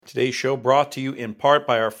Today's show brought to you in part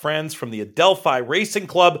by our friends from the Adelphi Racing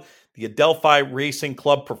Club. The Adelphi Racing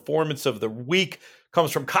Club Performance of the Week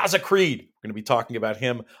comes from Casa Creed. We're going to be talking about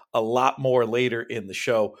him a lot more later in the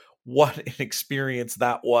show. What an experience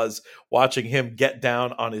that was, watching him get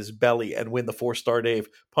down on his belly and win the 4-Star Dave,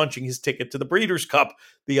 punching his ticket to the Breeders' Cup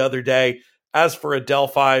the other day. As for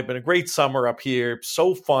Adelphi, been a great summer up here.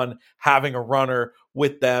 So fun having a runner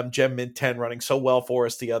with them. Gem Mint 10 running so well for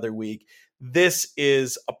us the other week. This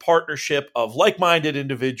is a partnership of like-minded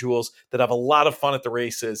individuals that have a lot of fun at the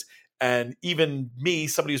races. And even me,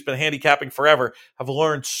 somebody who's been handicapping forever, have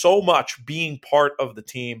learned so much being part of the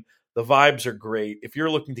team. The vibes are great. If you're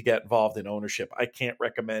looking to get involved in ownership, I can't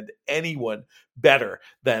recommend anyone better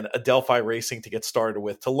than Adelphi Racing to get started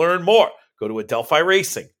with. To learn more, go to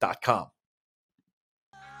adelphiracing.com.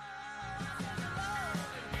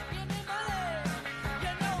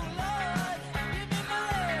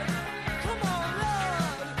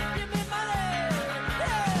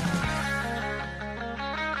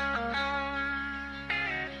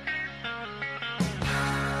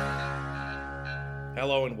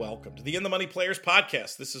 Hello and welcome to the In the Money Players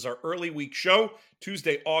podcast. This is our early week show,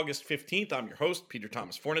 Tuesday, August 15th. I'm your host, Peter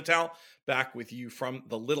Thomas Fornatal, back with you from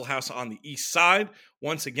the Little House on the East Side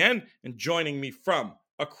once again. And joining me from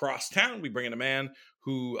across town, we bring in a man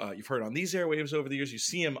who you've heard on these airwaves over the years. You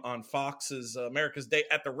see him on Fox's America's Day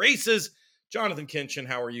at the Races. Jonathan Kinchin,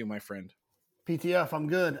 how are you, my friend? PTF, I'm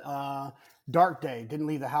good. Dark day. Didn't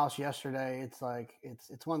leave the house yesterday. It's like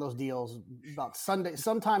it's one of those deals about Sunday.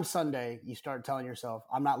 Sometimes Sunday, you start telling yourself,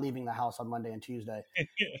 "I'm not leaving the house on Monday and Tuesday,"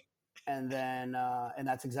 and then and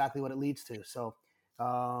that's exactly what it leads to. So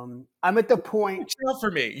I'm at the point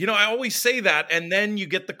for me. You know, I always say that, and then you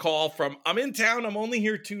get the call from, "I'm in town. I'm only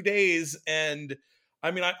here 2 days," and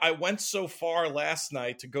I mean, I went so far last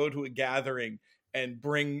night to go to a gathering and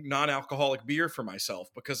bring non-alcoholic beer for myself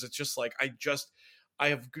because it's just like I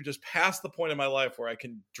have just passed the point in my life where I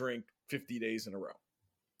can drink 50 days in a row.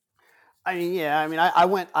 I mean, yeah. I mean, I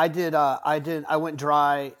went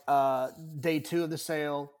dry day 2 of the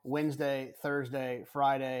sale, Wednesday, Thursday,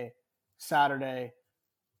 Friday, Saturday,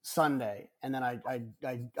 Sunday, and then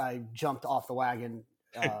I jumped off the wagon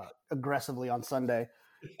aggressively on Sunday.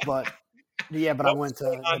 But yeah, but I went to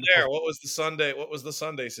on there. What was the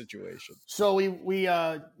Sunday situation? So we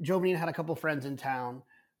Joe Bean had a couple friends in town.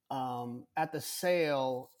 At the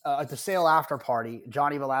sale after party,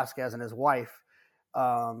 Johnny Velasquez and his wife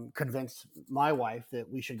convinced my wife that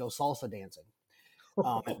we should go salsa dancing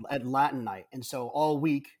at Latin night. And so all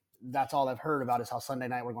week, that's all I've heard about is how Sunday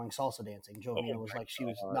night we're going salsa dancing. Jovina was like, she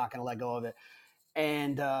was not going to let go of it.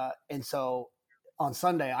 And so on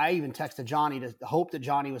Sunday, I even texted Johnny to hope that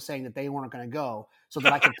Johnny was saying that they weren't going to go so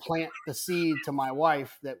that I could plant the seed to my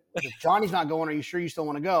wife that if Johnny's not going, are you sure you still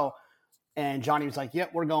want to go? And Johnny was like,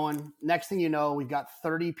 yep, we're going. Next thing you know, we've got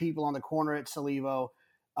 30 people on the corner at Salivo.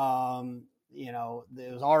 You know,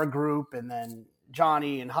 it was our group and then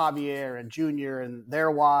Johnny and Javier and Junior and their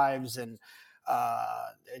wives. And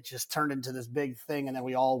it just turned into this big thing. And then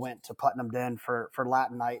we all went to Putnam Den for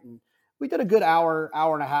Latin night. And we did a good hour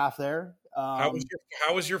and a half there. How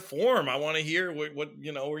was your form? I want to hear what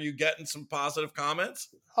you know, were you getting some positive comments?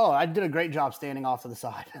 Oh, I did a great job standing off to the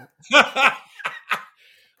side.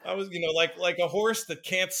 I was, you know, like a horse that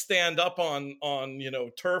can't stand up on you know,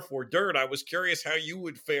 turf or dirt. I was curious how you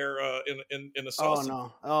would fare in a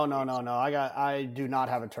salsa. Oh no. I do not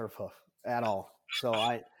have a turf hoof at all. So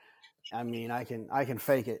I mean I can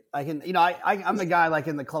fake it. I can, you know, I'm the guy like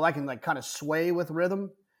in the club. I can like kind of sway with rhythm,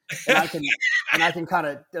 and I can kind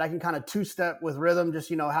of 2-step with rhythm. Just,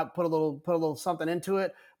 you know, put a little something into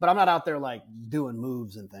it. But I'm not out there like doing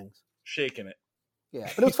moves and things, shaking it. Yeah,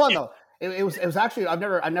 but it was fun though. It was actually I've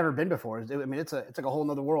never been before. I mean, it's like a whole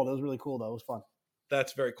nother world. It was really cool though. It was fun.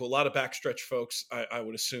 That's very cool. A lot of backstretch folks, I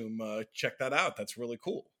would assume, check that out. That's really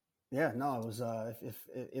cool. Yeah, no, it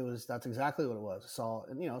was. That's exactly what it was. Saw,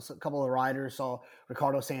 you know, a couple of riders. Saw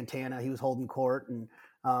Ricardo Santana. He was holding court, and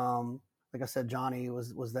like I said, Johnny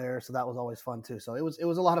was there, so that was always fun too. So it was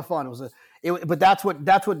a lot of fun. But that's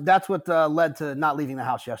what led to not leaving the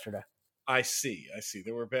house yesterday. I see.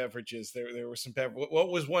 There were beverages. There were some beverages.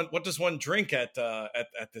 What does one drink at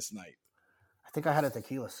this night? I think I had a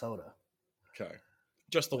tequila soda. Okay,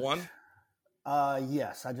 just the one.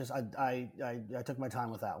 Yes, I took my time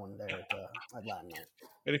with that one there at Latin night.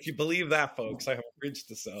 And if you believe that, folks, I have a bridge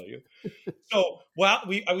to sell you. So, well,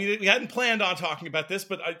 we hadn't planned on talking about this,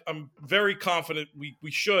 but I'm very confident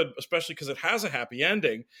we should, especially because it has a happy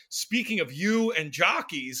ending. Speaking of you and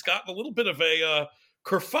jockeys, got a little bit of a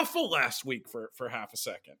kerfuffle last week for half a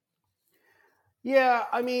second. Yeah,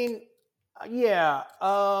 I mean, Yeah,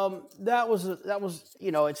 that was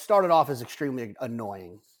it started off as extremely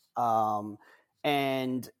annoying,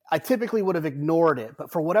 and I typically would have ignored it,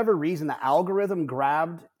 but for whatever reason, the algorithm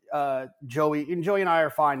grabbed Joey, and Joey and I are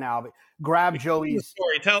fine now, but grabbed Joey's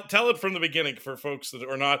story. Tell it from the beginning for folks that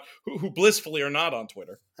are not who blissfully are not on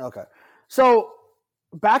Twitter. Okay, so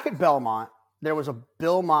back at Belmont, there was a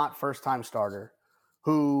Bill Mott first time starter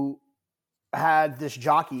who had this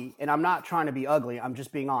jockey, and I'm not trying to be ugly. I'm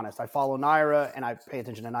just being honest. I follow Naira and I pay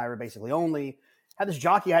attention to Naira basically only. Had this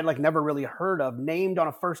jockey I had like never really heard of, named on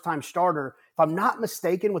a first time starter, if I'm not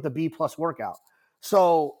mistaken, with a B+ workout.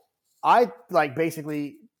 So I like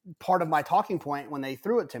basically part of my talking point when they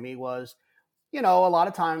threw it to me was, a lot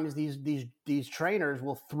of times these trainers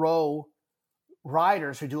will throw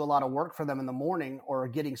riders who do a lot of work for them in the morning or are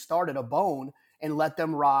getting started a bone and let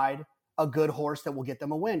them ride a good horse that will get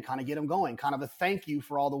them a win, kind of get them going, kind of a thank you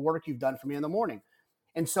for all the work you've done for me in the morning.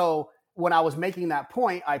 And so when I was making that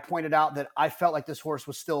point, I pointed out that I felt like this horse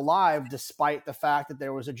was still live, despite the fact that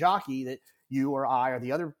there was a jockey that you or I or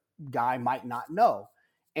the other guy might not know.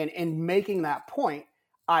 And in making that point,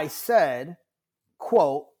 I said,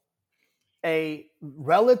 quote, a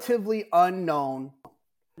relatively unknown,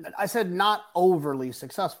 I said not overly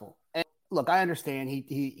successful. And look, I understand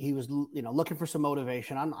he was looking for some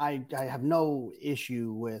motivation. I have no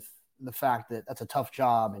issue with the fact that that's a tough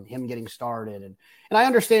job and him getting started, and I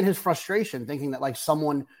understand his frustration, thinking that like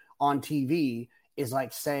someone on TV is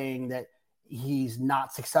like saying that he's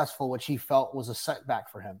not successful, which he felt was a setback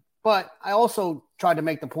for him. But I also tried to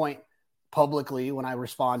make the point publicly when I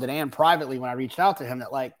responded and privately when I reached out to him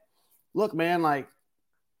that like, look, man, like,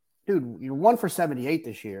 dude, you're 1 for 78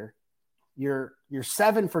 this year. You're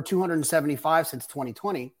 7 for 275 since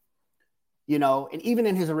 2020. And even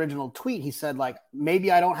in his original tweet, he said, like,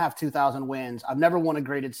 maybe I don't have 2,000 wins. I've never won a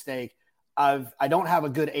graded stake. I don't have a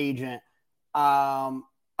good agent.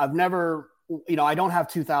 I've never, I don't have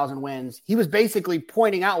 2,000 wins. He was basically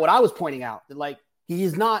pointing out what I was pointing out, that like he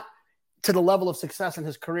is not to the level of success in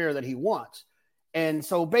his career that he wants. And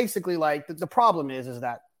so basically, like the problem is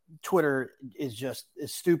that Twitter is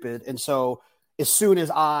stupid. And so as soon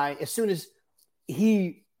as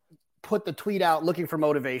he put the tweet out looking for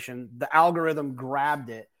motivation, the algorithm grabbed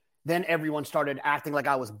it. Then everyone started acting like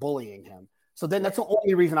I was bullying him. So then that's the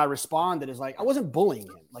only reason I responded is like, I wasn't bullying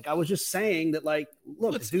him. Like I was just saying that like,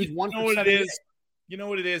 look, this dude's 1 for 78. You know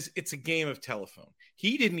what it is? It's a game of telephone.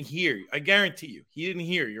 He didn't hear you. I guarantee you, he didn't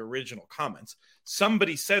hear your original comments.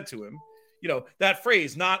 Somebody said to him, that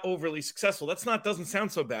phrase, not overly successful, doesn't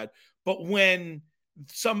sound so bad. But when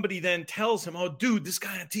somebody then tells him, oh, dude, this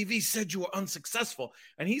guy on TV said you were unsuccessful.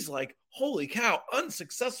 And he's like, holy cow,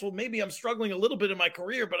 unsuccessful. Maybe I'm struggling a little bit in my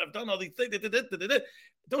career, but I've done all these things.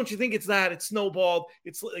 Don't you think it's that? It snowballed.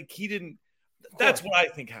 It's like he didn't. That's what I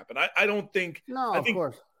think happened. I don't think. No, of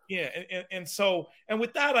course. Yeah. And so, and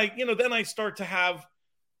with that, then I start to have,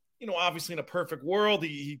 obviously in a perfect world,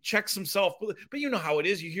 he checks himself, but you know how it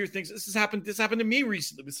is. You hear things. This happened to me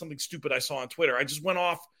recently with something stupid I saw on Twitter. I just went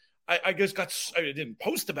off. I didn't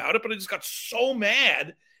post about it, but I just got so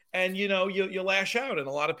mad, and you lash out, and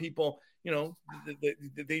a lot of people,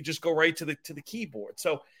 they just go right to the keyboard.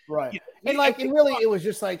 So right, and it was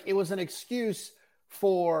just like it was an excuse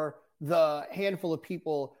for the handful of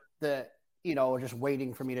people that are just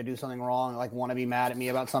waiting for me to do something wrong, like want to be mad at me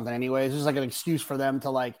about something anyway. It's just like an excuse for them to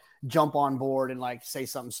like jump on board and like say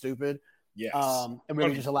something stupid. Yes. It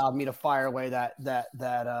really just allowed me to fire away that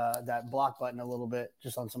block button a little bit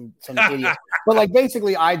just on some idiot. But like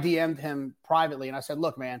basically I DM'd him privately and I said,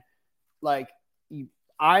 look, man, like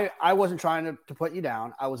I wasn't trying to put you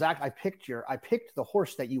down. I picked the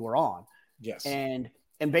horse that you were on. Yes.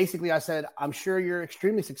 And basically I said, I'm sure you're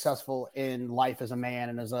extremely successful in life as a man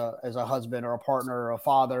and as a husband or a partner or a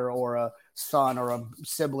father or a son or a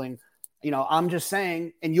sibling. I'm just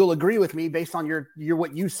saying, and you'll agree with me based on your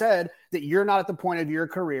what you said, that you're not at the point of your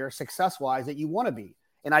career success-wise that you want to be.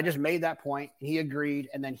 And I just made that point. He agreed,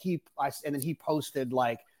 and then he posted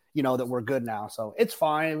like, that we're good now. So it's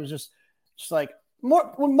fine. It was just like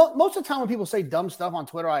most of the time when people say dumb stuff on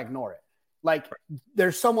Twitter, I ignore it. Like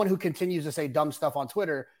there's someone who continues to say dumb stuff on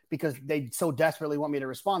Twitter because they so desperately want me to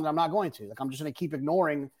respond that I'm not going to. Like I'm just going to keep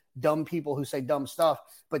ignoring dumb people who say dumb stuff.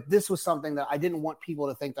 But this was something that I didn't want people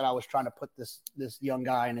to think that I was trying to put this young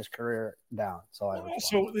guy in his career down.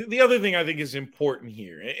 So the other thing I think is important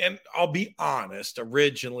here, and I'll be honest,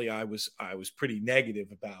 originally I was pretty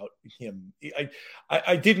negative about him.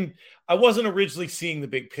 I wasn't originally seeing the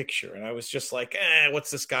big picture, and I was just like,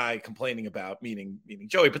 what's this guy complaining about, meaning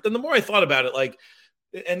Joey. But then the more I thought about it, like,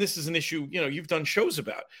 and this is an issue, you've done shows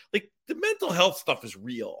about, like the mental health stuff is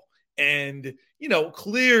real. And,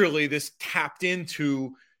 clearly this tapped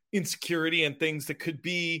into insecurity and things that could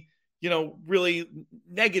be, really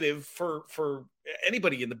negative for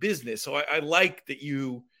anybody in the business. So I like that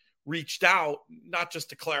you reached out, not just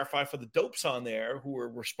to clarify for the dopes on there who are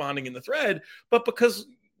responding in the thread, but because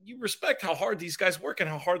you respect how hard these guys work and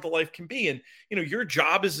how hard the life can be. And, your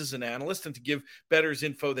job is as an analyst and to give bettors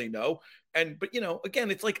info they know. But, again,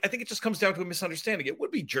 it's like, I think it just comes down to a misunderstanding. It would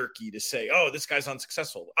be jerky to say, oh, this guy's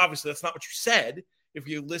unsuccessful. Obviously, that's not what you said if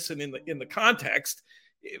you listen in the context.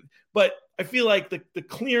 But I feel like the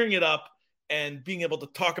clearing it up and being able to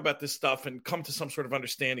talk about this stuff and come to some sort of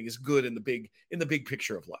understanding is good in the big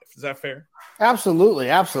picture of life. Is that fair? Absolutely.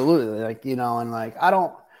 Like, and like, I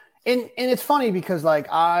don't, and it's funny because like,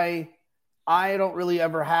 I don't really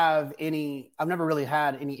ever have I've never really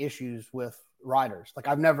had any issues with riders. Like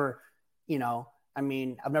I've just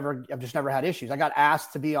never had issues. I got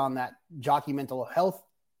asked to be on that jockey mental health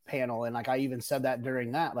panel. And like, I even said that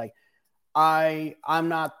during that, like, I'm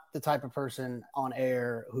not the type of person on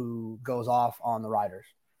air who goes off on the riders.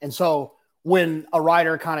 And so when a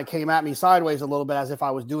rider kind of came at me sideways a little bit, as if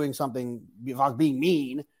I was doing something, if I was being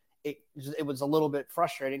mean, it was a little bit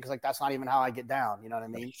frustrating because like, that's not even how I get down. You know what I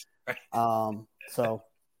mean? So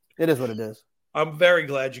it is what it is. I'm very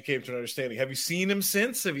glad you came to an understanding. Have you seen him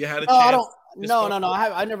since? Have you had a chance? No.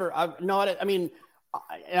 I mean,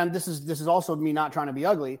 and this is also me not trying to be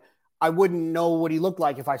ugly. I wouldn't know what he looked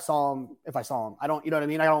like if I saw him. I don't, you know what I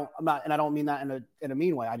mean? I don't mean that in a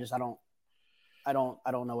mean way. I don't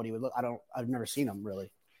know what he would look. I've never seen him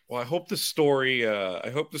really. Well, I hope the story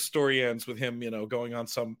ends with him, going on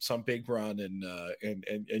some big run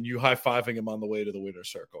and you high-fiving him on the way to the winner's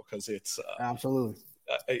circle. Cause it's absolutely.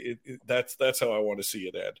 That's how I want to see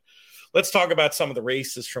it end. Let's talk about some of the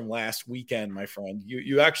races from last weekend, my friend.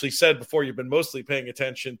 You actually said before you've been mostly paying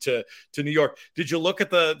attention to New York. Did you look at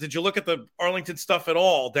the Arlington stuff at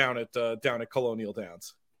all down at Colonial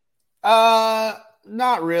Downs?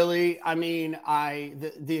 Not really. I mean,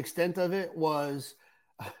 the extent of it was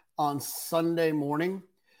on Sunday morning.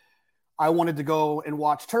 I wanted to go and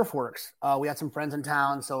watch Turf Works. We had some friends in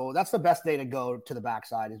town, so that's the best day to go to the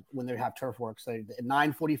backside is when they have Turf Works. At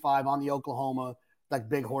 9:45 on the Oklahoma, like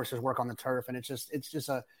big horses work on the turf, and it's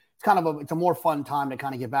a more fun time to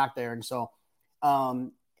kind of get back there. And so,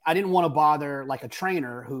 I didn't want to bother like a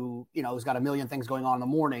trainer who has got a million things going on in the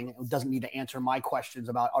morning and doesn't need to answer my questions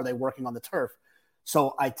about are they working on the turf.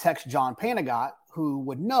 So I text John Panagot, who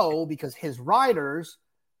would know because his riders,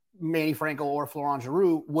 Manny Franco or Florent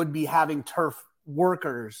Giroux, would be having turf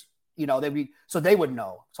workers, they would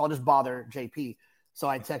know. So I'll just bother JP. So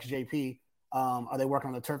I text JP, are they working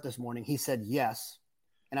on the turf this morning? He said yes.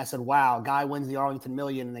 And I said, wow, guy wins the Arlington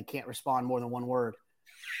Million and they can't respond more than one word.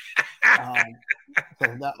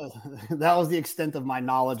 So that was the extent of my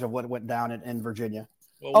knowledge of what went down in Virginia.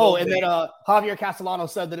 Then Javier Castellano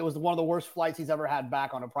said that it was one of the worst flights he's ever had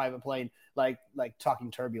back on a private plane, like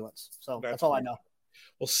talking turbulence. So that's all I know.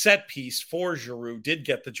 Well, set piece for Giroux did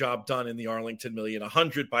get the job done in the Arlington Million,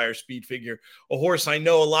 100 Beyer speed figure, a horse I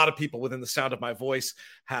know a lot of people within the sound of my voice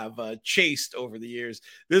have chased over the years.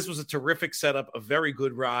 This was a terrific setup, a very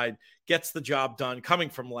good ride, gets the job done, coming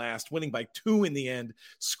from last, winning by 2 in the end,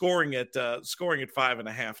 scoring at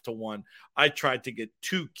 5.5 to 1. I tried to get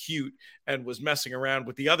too cute and was messing around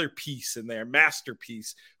with the other piece in there,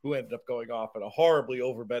 Masterpiece, who ended up going off at a horribly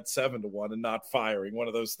overbet 7 to 1 and not firing. One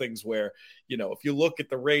of those things where, if you look at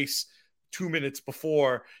the race 2 minutes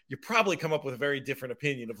before, you probably come up with a very different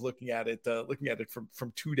opinion of looking at it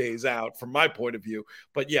from 2 days out from my point of view.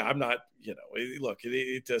 But yeah, I'm not, look,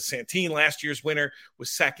 Santine, last year's winner,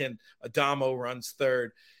 was second. Adamo runs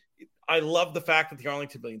third. I love the fact that the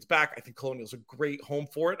Arlington Million's back. I think Colonial's a great home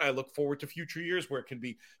for it. I look forward to future years where it can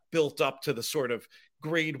be built up to the sort of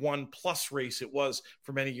grade 1+ race it was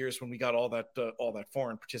for many years when we got all that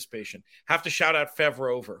foreign participation. Have to shout out Fev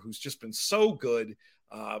Rover, who's just been so good,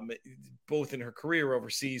 both in her career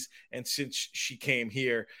overseas and since she came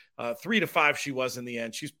here. 3 to 5 she was in the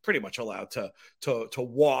end. She's pretty much allowed to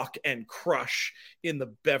walk and crush in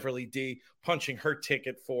the Beverly D, punching her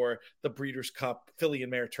ticket for the Breeders' Cup Filly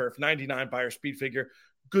and Mare Turf. 99 Beyer speed figure,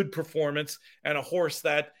 good performance, and a horse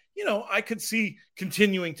that I could see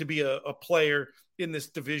continuing to be a player in this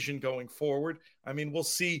division going forward. I mean, we'll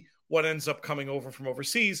see what ends up coming over from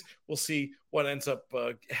overseas. We'll see what ends up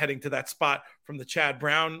heading to that spot from the Chad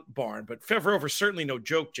Brown barn. But Fev Rover, certainly no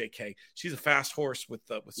joke, JK. She's a fast horse with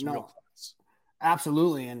some real class.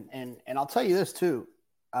 Absolutely. And I'll tell you this too,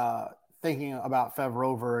 thinking about Fev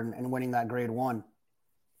Rover and winning that grade 1.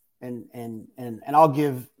 And I'll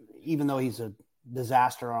give, even though he's a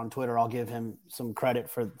disaster on Twitter. I'll give him some credit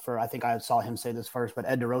for I think I saw him say this first, but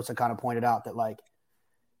Ed DeRosa kind of pointed out that like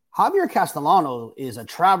Javier Castellano is a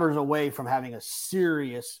Travers away from having a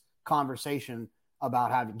serious conversation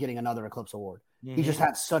about getting another Eclipse Award. Mm-hmm. He just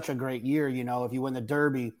had such a great year. You know, if you win the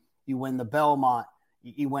Derby, you win the Belmont,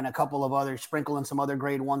 you win a couple of others, sprinkle in some other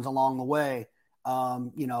grade ones along the way.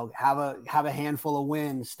 You know, have a handful of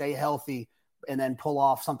wins, stay healthy, and then pull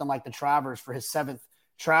off something like the Travers for his 7th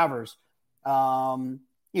Travers.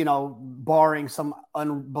 You know, barring some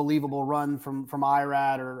unbelievable run from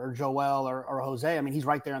Irad or Joel or Jose. I mean, he's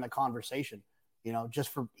right there in the conversation. You know,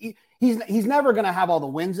 just for he's never going to have all the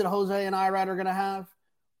wins that Jose and Irad are going to have.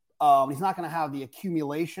 He's not going to have the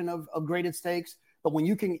accumulation of graded stakes. But when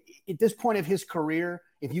you can, at this point of his career,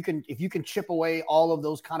 if you can chip away all of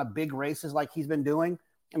those kind of big races like he's been doing,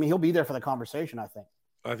 I mean, he'll be there for the conversation, I think.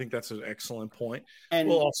 I think that's an excellent point. And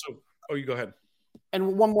we'll also, you go ahead.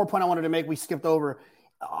 And one more point I wanted to make, we skipped over.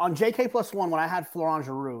 On JK +1, when I had Florent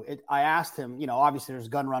Giroux, I asked him, you know, obviously there's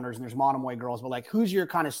gun runners and there's Monomoy girls, but like, who's your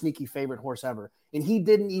kind of sneaky favorite horse ever? And he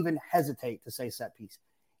didn't even hesitate to say Set Piece.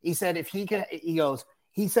 He said if he could,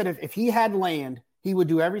 if he had land, he would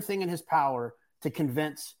do everything in his power to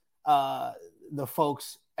convince the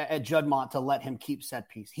folks at Juddmonte to let him keep Set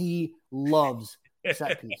Piece. He loves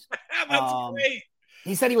Set Piece. That's great.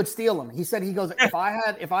 He said he would steal him. He goes, if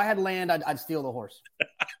I had land, I'd steal the horse.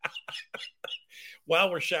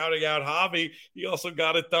 While we're shouting out Javi, he also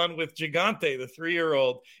got it done with Gigante, the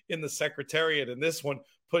 3-year-old in the Secretariat. And this one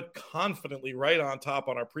put confidently right on top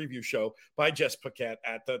on our preview show by Jess Paquette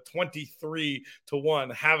at the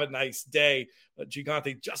 23-1. Have a nice day.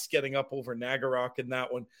 Gigante just getting up over Nagarok in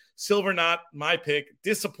that one. Silver Knot, my pick.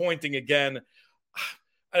 Disappointing again.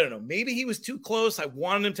 I don't know. Maybe he was too close. I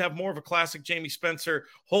wanted him to have more of a classic Jamie Spencer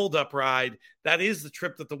hold-up ride. That is the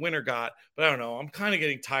trip that the winner got. But I don't know. I'm kind of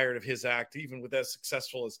getting tired of his act, even with as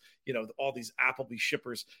successful as, you know, all these Appleby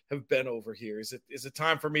shippers have been over here. Is it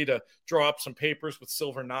time for me to draw up some papers with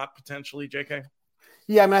Silver Knot potentially, JK?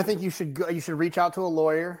 Yeah, I mean, I think you should reach out to a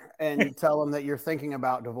lawyer and tell him that you're thinking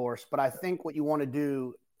about divorce. But I think what you want to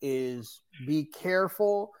do is be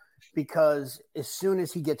careful, because as soon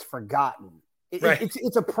as he gets forgotten,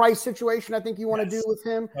 it's a price situation. I think you want to do with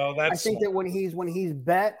him. Oh, I think that when he's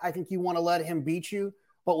bet, I think you want to let him beat you.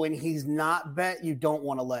 But when he's not bet, you don't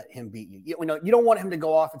want to let him beat you. You don't want him to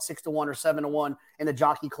go off at 6-1 or 7-1 in the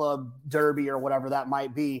Jockey Club Derby or whatever that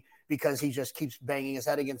might be, because he just keeps banging his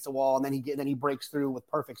head against the wall and then he breaks through with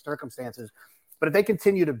perfect circumstances. But if they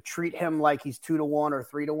continue to treat him like he's 2-1 or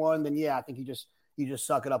 3-1, then yeah, I think you just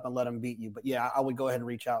suck it up and let him beat you. But yeah, I would go ahead and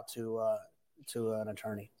reach out to an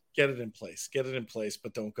attorney. Get it in place,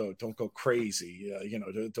 but don't go crazy.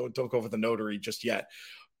 Don't go over the notary just yet.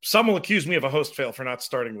 Some will accuse me of a host fail for not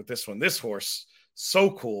starting with this one. This horse, so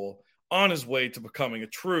cool, on his way to becoming a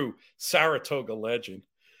true Saratoga legend.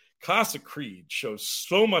 Casa Creed shows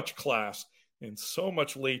so much class and so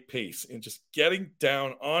much late pace in just getting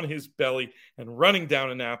down on his belly and running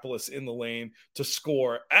down Annapolis in the lane to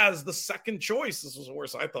score as the second choice. This was a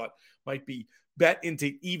horse I thought might be bet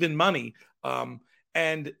into even money.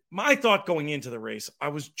 And my thought going into the race, I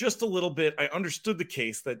was just a little bit, I understood the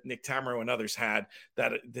case that Nick Tamaro and others had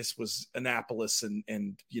that this was Annapolis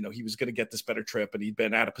and you know, he was going to get this better trip and he'd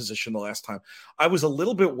been out of position the last time. I was a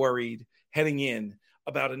little bit worried heading in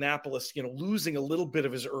about Annapolis, you know, losing a little bit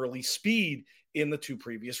of his early speed in the 2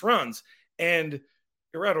 previous runs. And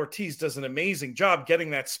Gerard Ortiz does an amazing job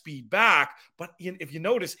getting that speed back. But if you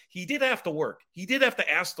notice, he did have to work. He did have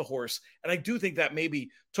to ask the horse. And I do think that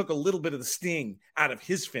maybe took a little bit of the sting out of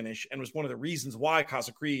his finish and was one of the reasons why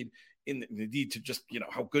Casa Creed, indeed to just, you know,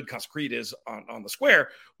 how good Casa Creed is on the square,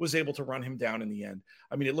 was able to run him down in the end.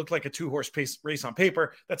 I mean, it looked like a 2-horse race on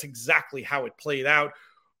paper. That's exactly how it played out.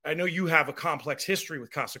 I know you have a complex history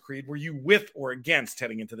with Casa Creed. Were you with or against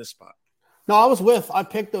heading into this spot? No, I was with. I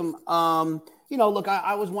picked him. You know, look,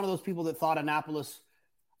 I was one of those people that thought Annapolis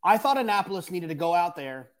needed to go out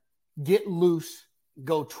there, get loose,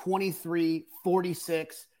 go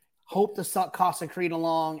 23-46, hope to suck Casa Creed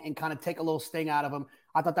along and kind of take a little sting out of him.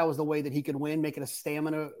 I thought that was the way that he could win, make it a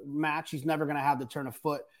stamina match. He's never going to have the turn of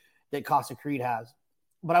foot that Casa Creed has.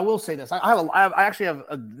 But I will say this. I actually have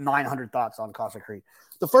 900 thoughts on Casa Creed.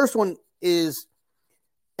 The first one is,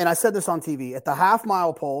 and I said this on TV, at the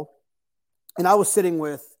half-mile pole, and I was sitting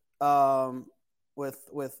with Tom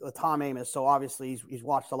Amos, so obviously he's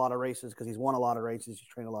watched a lot of races because he's won a lot of races, he's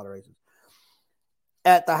trained a lot of races.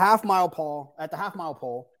 At the half-mile pole,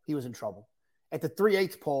 he was in trouble. At the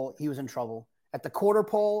 3/8 pole, he was in trouble. At the quarter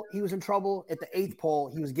pole, he was in trouble. At the 8th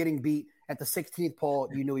pole, he was getting beat. At the 16th pole,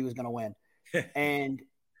 you knew he was going to win. And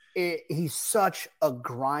he's such a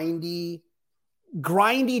grindy,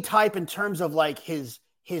 grindy type in terms of like his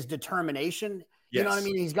determination. You know what I Yes.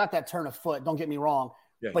 mean? He's got that turn of foot. Don't get me wrong.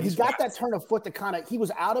 Yeah, But he he's got that fast. turn of foot he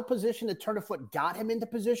was out of position. The turn of foot got him into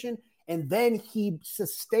position. And then he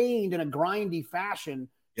sustained in a grindy fashion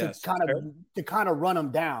to Yes. kind of run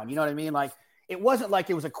him down. You know what I mean? Like, it wasn't like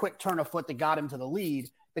it was a quick turn of foot that got him to the lead.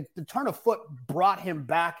 The turn of foot brought him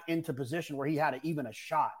back into position where he had even a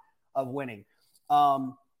shot of winning.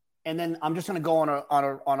 And then I'm just going to go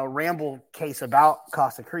on a ramble case about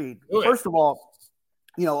Casa Creed. Okay. First of all,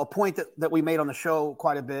 you know, a point that we made on the show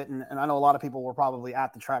quite a bit, and I know a lot of people were probably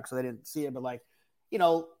at the track, so they didn't see it, but like, you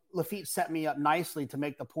know, Lafitte set me up nicely to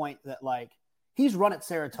make the point that like he's run at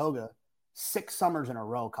Saratoga 6 summers in a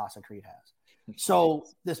row, Casa Creed has. So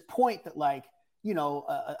this point that like, you know,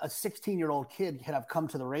 a 16-year-old kid could have come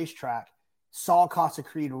to the racetrack, saw Casa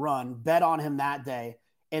Creed run, bet on him that day,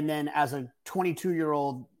 and then as a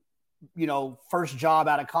 22-year-old, you know, first job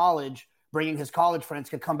out of college, bringing his college friends,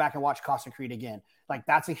 could come back and watch Casa Creed again. Like,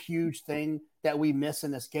 that's a huge thing that we miss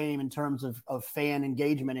in this game in terms of fan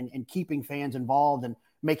engagement and keeping fans involved and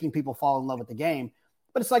making people fall in love with the game.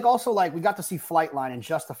 But it's like also like we got to see Flightline and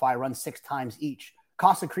Justify run 6 times each.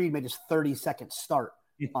 Casa Creed made his 32nd start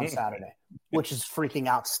on Saturday, which is freaking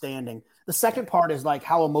outstanding. The second part is like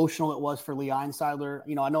how emotional it was for Lee Einsiedler.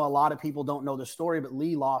 You know, I know a lot of people don't know the story, but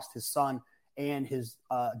Lee lost his son and his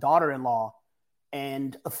daughter-in-law.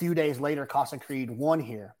 And a few days later, Casa Creed won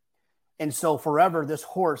here. And so forever, this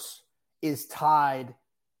horse is tied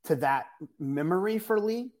to that memory for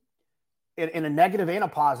Lee in a negative and a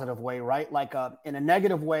positive way, right? Like in a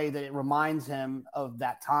negative way that it reminds him of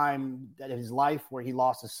that time of his life where he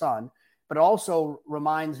lost his son, but it also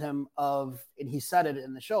reminds him of, and he said it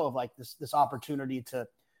in the show, of like this opportunity to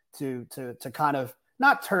kind of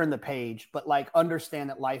not turn the page, but like understand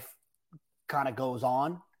that life kind of goes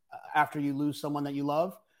on after you lose someone that you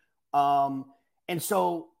love. And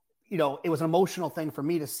so, you know, it was an emotional thing for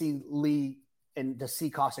me to see Lee and to see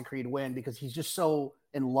Casa Creed win because he's just so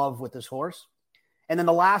in love with this horse. And then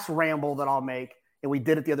the last ramble that I'll make, and we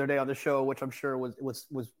did it the other day on the show, which I'm sure was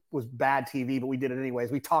bad TV, but we did it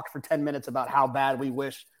anyways. We talked for 10 minutes about how bad we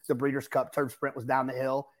wish the Breeders' Cup Turf Sprint was down the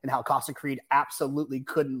hill and how Casa Creed absolutely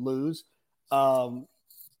couldn't lose.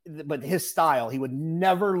 But his style, he would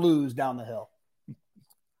never lose down the hill.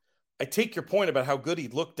 I take your point about how good he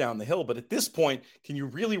looked down the hill, but at this point, can you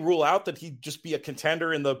really rule out that he'd just be a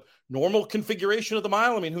contender in the normal configuration of the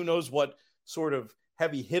mile? I mean, who knows what sort of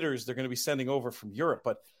heavy hitters they're going to be sending over from Europe,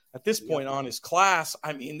 but at this point on his class,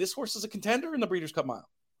 I mean, this horse is a contender in the Breeders' Cup Mile.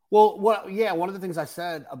 Well, one of the things I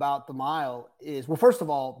said about the mile is, well, first of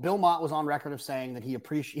all, Bill Mott was on record of saying that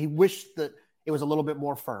he wished that it was a little bit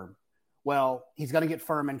more firm. Well, he's going to get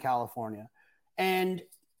firm in California. And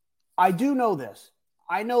I do know this.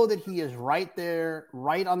 I know that he is right there,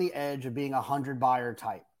 right on the edge of being a 100-buyer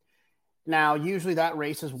type. Now, usually that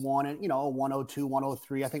race is won at, you know, a 102,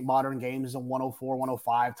 103. I think Modern Games is a 104,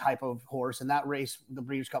 105 type of horse. And that race, the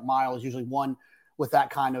Breeders' Cup Mile, is usually won with that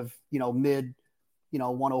kind of, you know, mid, you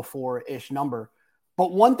know, 104-ish number.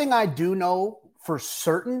 But one thing I do know for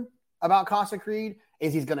certain about Casa Creed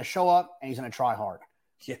is he's going to show up and he's going to try hard.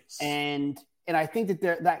 Yes. And I think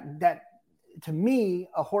that to me,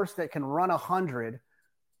 a horse that can run 100,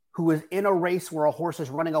 who is in a race where a horse is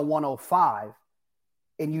running a 105,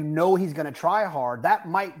 and you know he's going to try hard, that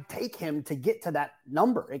might take him to get to that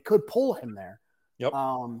number. It could pull him there. Yep.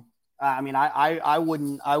 I mean, I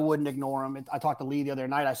wouldn't ignore him. I talked to Lee the other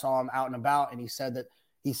night. I saw him out and about, and he said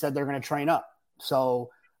they're going to train up.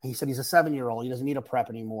 So he said he's a 7-year-old. He doesn't need a prep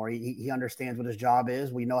anymore. He understands what his job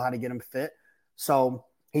is. We know how to get him fit. So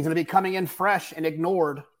he's going to be coming in fresh and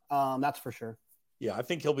ignored. That's for sure. Yeah, I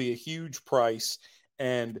think he'll be a huge price.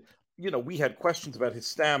 And, you know, we had questions about his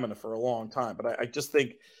stamina for a long time, but I just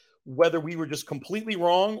think whether we were just completely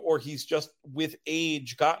wrong or he's just with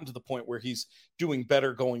age gotten to the point where he's doing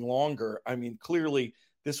better going longer. I mean, clearly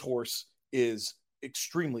this horse is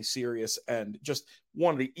extremely serious and just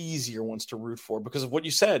one of the easier ones to root for because of what you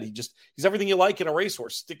said. He's everything you like in a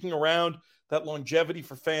racehorse. Sticking around, that longevity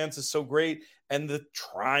for fans is so great, and the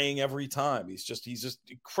trying every time. He's just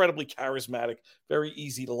incredibly charismatic, very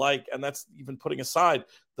easy to like, and that's even putting aside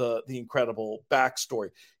the incredible backstory.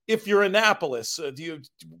 If you're Annapolis,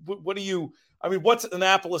 what's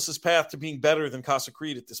Annapolis's path to being better than Casa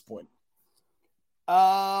Creed at this point?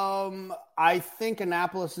 I think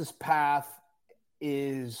Annapolis's path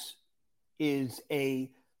is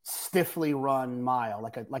a stiffly run mile,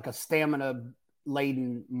 like a stamina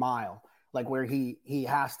laden mile, like where he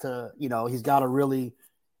has to, you know, he's got to really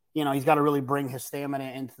bring his stamina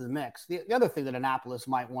into the mix. The other thing that Annapolis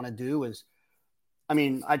might want to do is, I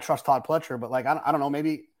mean, I trust Todd Pletcher, but like, I don't know,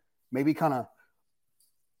 maybe kind of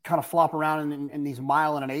kind of flop around in these 1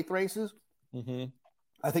 1/8 races. Mm-hmm.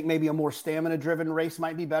 I think maybe a more stamina-driven race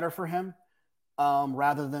might be better for him,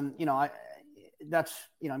 rather than that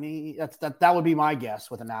would be my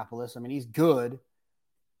guess with Annapolis. I mean, he's good,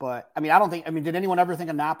 but I mean, I don't think. I mean, did anyone ever think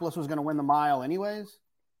Annapolis was going to win the mile, anyways?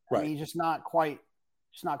 Right. I mean, he's just not quite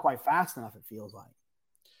fast enough. It feels like.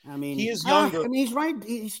 I mean, he is younger. I mean, he's right.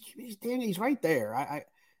 He's right there. I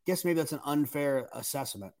guess maybe that's an unfair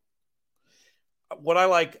assessment. What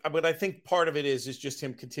I think part of it is just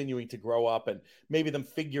him continuing to grow up and maybe them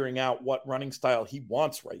figuring out what running style he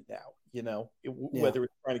wants right now, whether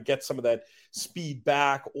it's trying to get some of that speed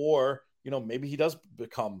back or, maybe he does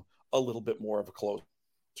become a little bit more of a closer.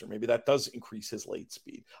 Maybe that does increase his late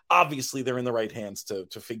speed. Obviously, they're in the right hands to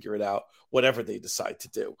figure it out, whatever they decide to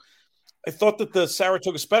do. I thought that the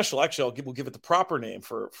Saratoga Special, actually, we'll give it the proper name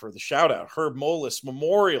for the shout out, Herb Molis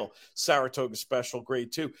Memorial Saratoga Special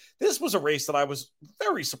Grade 2. This was a race that I was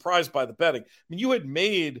very surprised by the betting. I mean, you had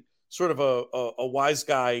made sort of a wise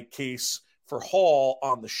guy case for Hall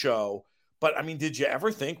on the show, but I mean, did you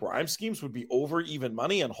ever think Rhyme Schemes would be over even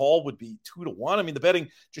money and Hall would be 2-1? I mean, the betting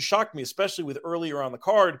just shocked me, especially with earlier on the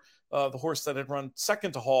card, the horse that had run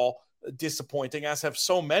second to Hall, disappointing, as have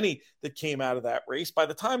so many that came out of that race. By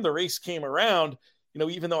the time the race came around,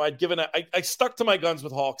 even though I stuck to my guns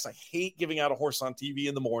with Hall because I hate giving out a horse on TV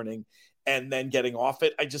in the morning and then getting off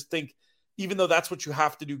it. I just think, even though that's what you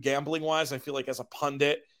have to do gambling wise, I feel like as a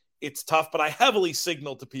pundit, it's tough, but I heavily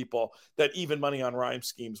signaled to people that even money on Rhyme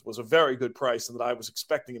Schemes was a very good price and that I was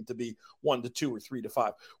expecting him to be 1-2 or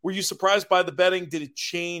 3-5. Were you surprised by the betting? Did it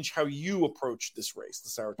change how you approached this race,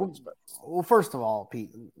 the Saratoga Special? Well, first of all,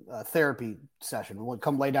 Pete, therapy session. We'll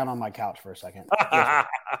come lay down on my couch for a second.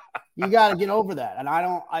 You got to get over that. And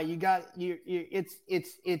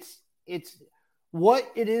it's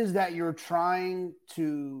what it is that you're trying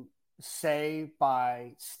to say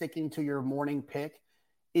by sticking to your morning pick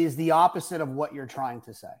is the opposite of what you're trying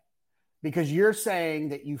to say, because you're saying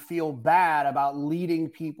that you feel bad about leading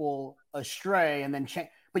people astray and then change,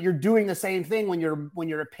 but you're doing the same thing when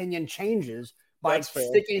your opinion changes by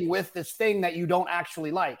sticking with this thing that you don't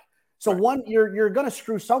actually like. So you're going to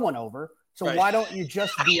screw someone over. So why don't you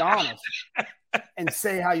just be honest and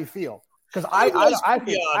say how you feel? Because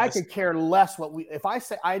I could care less if I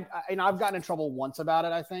say and I've gotten in trouble once about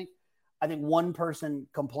it. I think one person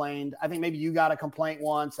complained. I think maybe you got a complaint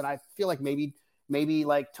once, and I feel like maybe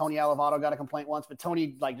like Tony Alivato got a complaint once, but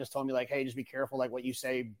Tony just told me hey, just be careful what you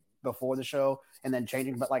say before the show and then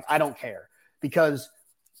changing. But I don't care, because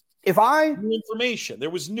if new information,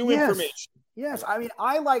 there was new information. Yes, I mean,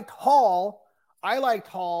 I liked Hall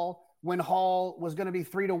when Hall was going to be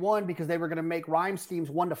 3-1 because they were going to make Rhyme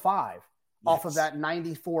Schemes 1-5 off of that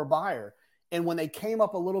 94 buyer, and when they came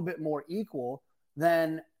up a little bit more equal,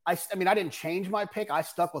 then. I didn't change my pick. I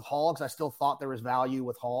stuck with Hall because I still thought there was value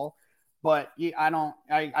with Hall, but I'm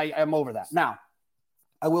over that. Now,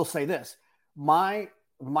 I will say this: my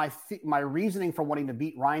reasoning for wanting to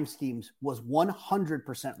beat Rhyme Schemes was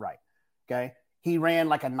 100% right. Okay, he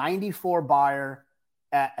ran a 94 buyer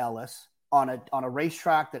at Ellis on a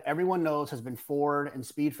racetrack that everyone knows has been forward and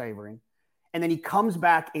speed favoring, and then he comes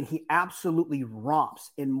back and he absolutely romps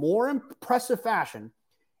in more impressive fashion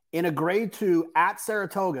in a grade 2 at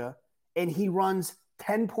Saratoga, and he runs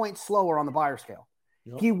 10 points slower on the buyer scale.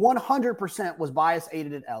 Yep. He 100% was bias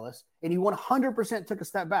aided at Ellis, and he 100% took a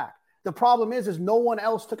step back. The problem is no one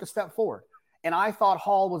else took a step forward. And I thought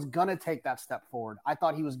Hall was going to take that step forward. I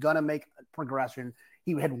thought he was going to make progression.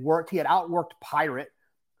 He had outworked Pirate,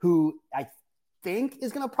 who I think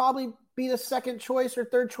is going to probably be the second choice or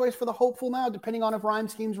third choice for the hopeful now, depending on if Rhyme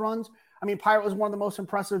Schemes runs. I mean, Pirate was one of the most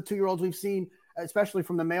impressive 2-year-olds we've seen, especially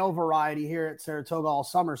from the male variety here at Saratoga all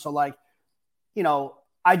summer. So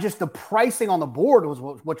the pricing on the board was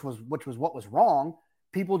which was what was wrong.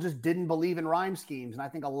 People just didn't believe in Rhyme Schemes. And I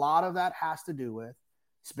think a lot of that has to do with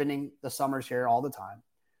spending the summers here all the time.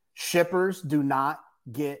 Shippers do not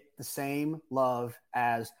get the same love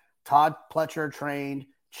as Todd Pletcher trained,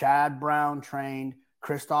 Chad Brown trained,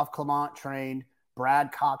 Christophe Clement trained,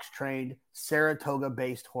 Brad Cox trained,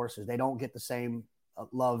 Saratoga-based horses. They don't get the same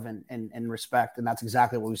love and respect, and that's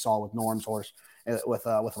exactly what we saw with Norm's horse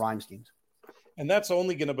with Rhyme Schemes. And that's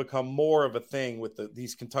only going to become more of a thing with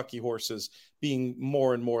these Kentucky horses being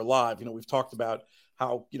more and more live. We've talked about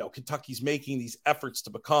how Kentucky's making these efforts to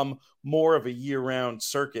become more of a year-round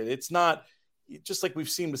circuit. It's not just like we've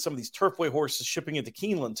seen with some of these Turfway horses shipping into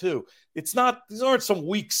Keeneland too. These aren't some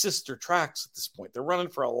weak sister tracks at this point. They're running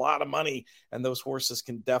for a lot of money, and those horses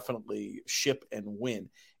can definitely ship and win.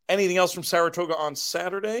 Anything else from Saratoga on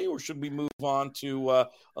Saturday, or should we move on to a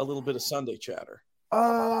little bit of Sunday chatter?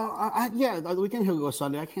 Yeah, the weekend he'll go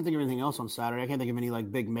Sunday. I can't think of anything else on Saturday. I can't think of any like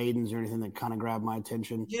big maidens or anything that kind of grabbed my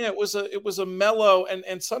attention. Yeah, it was a mellow,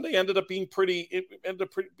 and Sunday ended up being being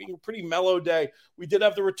a pretty mellow day. We did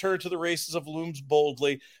have the return to the races of Looms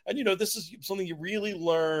Boldly, and this is something you really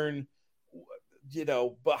learn,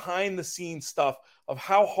 behind the scenes stuff of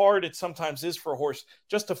how hard it sometimes is for a horse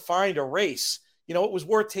just to find a race. It was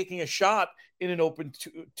worth taking a shot in an open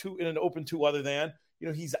two other than.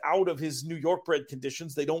 He's out of his New York bred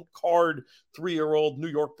conditions. They don't card 3-year-old New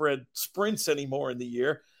York bred sprints anymore in the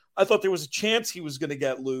year. I thought there was a chance he was going to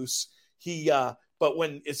get loose. But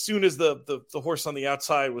as soon as the horse on the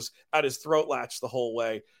outside was at his throat latch the whole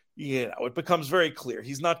way, it becomes very clear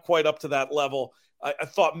he's not quite up to that level. I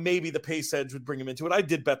thought maybe the pace edge would bring him into it. I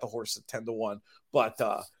did bet the horse at 10-1, but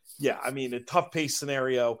a tough pace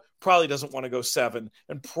scenario, probably doesn't want to go 7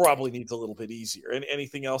 and probably needs a little bit easier. And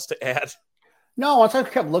anything else to add? No, once I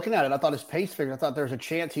kept looking at it, I thought his pace figure, I thought there was a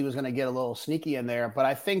chance he was going to get a little sneaky in there. But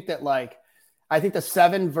I think that the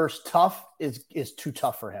 7 versus tough is too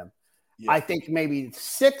tough for him. Yeah. I think maybe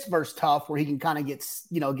 6 versus tough, where he can kind of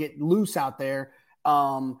get loose out there.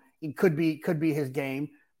 It could be his game.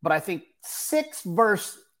 But I think 6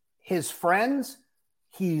 versus his friends,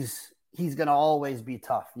 he's going to always be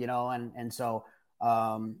tough, and so.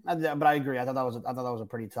 But I agree. I thought that was a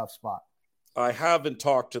pretty tough spot. I haven't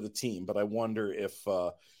talked to the team, but I wonder if,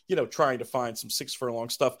 trying to find some 6 furlong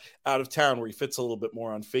stuff out of town where he fits a little bit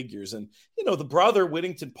more on figures. And, the brother,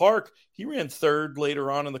 Whittington Park, he ran 3rd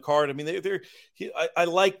later on in the card. I mean, I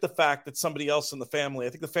like the fact that somebody else in the family, I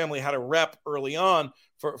think the family had a rep early on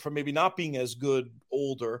for maybe not being as good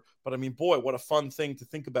older. But I mean, boy, what a fun thing to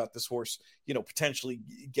think about this horse, potentially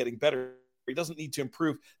getting better. He doesn't need to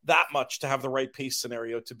improve that much to have the right pace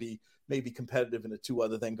scenario to be maybe competitive in a 2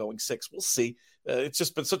 other than going 6. We'll see. It's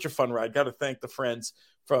just been such a fun ride. Got to thank the friends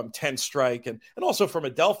from 10 Strike and also from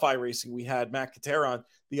Adelphi Racing. We had Matt Cateron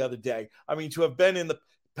the other day. I mean, to have been in the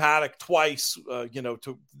paddock twice,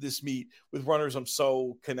 to this meet with runners I'm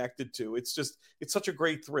so connected to, it's such a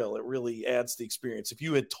great thrill. It really adds to the experience. If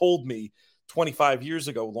you had told me 25 years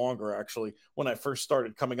ago, longer actually, when I first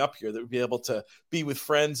started coming up here, that we'd be able to be with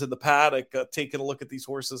friends in the paddock, taking a look at these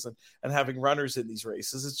horses and having runners in these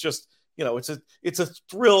races. It's just, it's a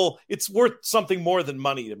thrill. It's worth something more than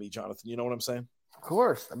money to me, Jonathan. You know what I'm saying? Of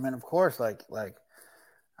course. I mean, of course,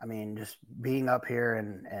 just being up here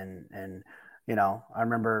and I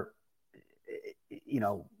remember,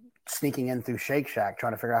 sneaking in through Shake Shack,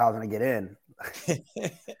 trying to figure out how I was going to get in.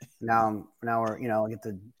 now we're I get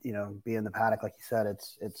to be in the paddock, like you said.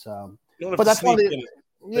 But that's one of the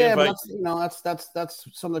that's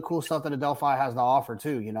some of the cool stuff that Adelphi has to offer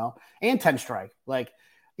too, and 10 Strike.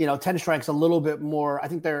 10 Strike's a little bit more. I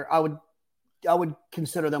think I would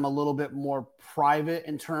consider them a little bit more private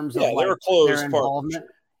in terms of their involvement. Partnership.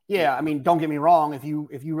 Yeah, I mean, don't get me wrong. If you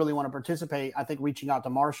really want to participate, I think reaching out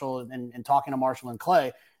to Marshall and talking to Marshall and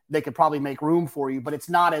Clay, they could probably make room for you. But it's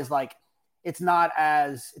not as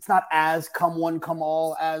come one come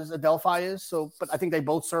all as Adelphi is. So, but I think they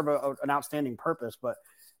both serve an outstanding purpose. But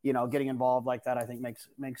getting involved like that, I think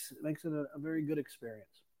makes it a very good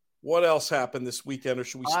experience. What else happened this weekend, or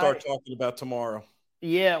should we start talking about tomorrow?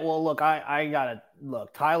 Yeah, well, look, I gotta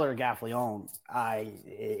look. Tyler Gaffalione,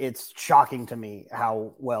 it's shocking to me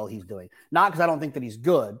how well he's doing. Not because I don't think that he's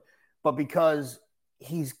good, but because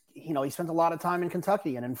he spent a lot of time in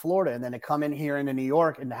Kentucky and in Florida, and then to come in here into New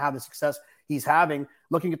York and to have the success he's having.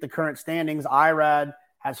 Looking at the current standings, Irad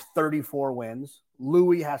has 34 wins,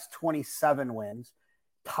 Louis has 27 wins,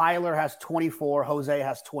 Tyler has 24, Jose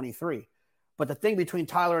has 23. But the thing between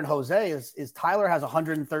Tyler and Jose is Tyler has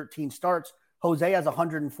 113 starts, Jose has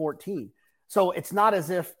 114. So it's not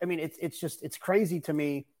as if, I mean, it's crazy to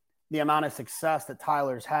me the amount of success that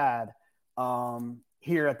Tyler's had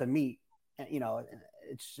here at the meet.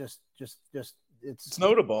 It's it's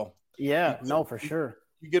notable. Yeah, no, for sure.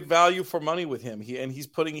 You get value for money with him. He's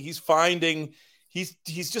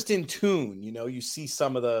just in tune. You see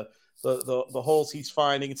some of the holes he's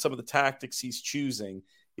finding and some of the tactics he's choosing.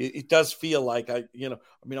 It does feel like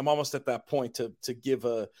I'm almost at that point to give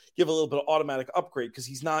a little bit of automatic upgrade, because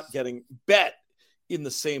he's not getting bet in the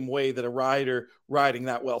same way that a rider riding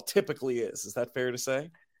that well typically is. Is that fair to say?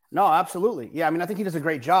 No, absolutely. Yeah. I mean, I think he does a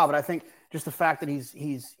great job, and I think just the fact that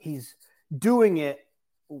he's doing it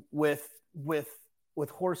with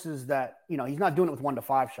horses that, he's not doing it with 1 to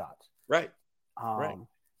 5 shots. Right. Right.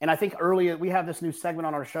 And I think earlier we have this new segment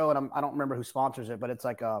on our show, and I don't remember who sponsors it, but it's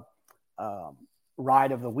like a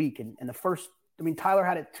ride of the week. And the first, Tyler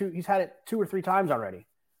had it he's had it 2 or 3 times already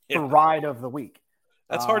for ride of the week.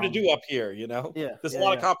 That's hard to do up here, Yeah. There's a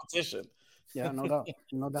lot of competition. Yeah, no doubt.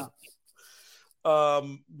 No doubt.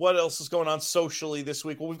 What else is going on socially this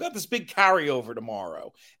week? Well, we've got this big carryover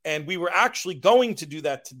tomorrow, and we were actually going to do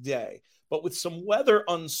that today, but with some weather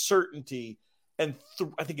uncertainty, and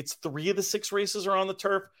I think it's 3 of the 6 races are on the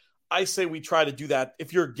turf. I say we try to do that.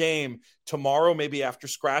 If you're game tomorrow, maybe after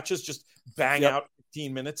scratches, just bang out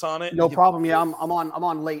 15 minutes on it. No problem. Yeah, I'm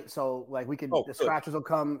on late, so like we could the scratches will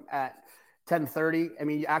come at 10:30. I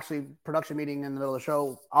mean, actually, production meeting in the middle of the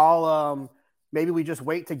show. I'll maybe we just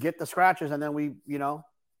wait to get the scratches and then we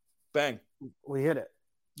bang, we hit it.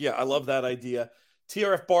 Yeah, I love that idea.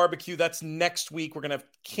 TRF BBQ. That's next week. We're gonna have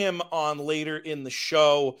Kim on later in the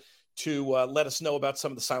show to let us know about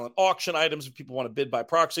some of the silent auction items. If people want to bid by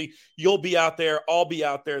proxy, you'll be out there. I'll be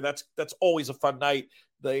out there. That's always a fun night.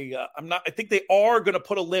 I think they are going to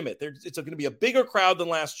put a limit. It's going to be a bigger crowd than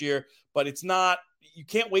last year, but it's not. You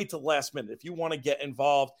can't wait till the last minute. If you want to get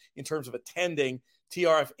involved in terms of attending,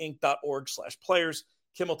 trfinc.org/players.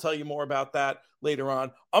 Kim will tell you more about that later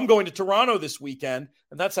on. I'm going to Toronto this weekend,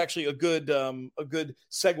 and that's actually a good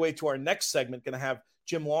segue to our next segment. Going to have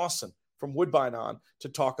Jim Lawson from Woodbine on to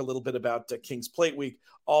talk a little bit about Kings Plate Week.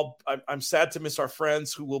 I'm sad to miss our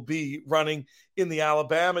friends who will be running in the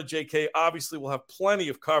Alabama. JK, obviously, will have plenty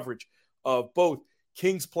of coverage of both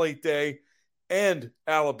Kings Plate Day and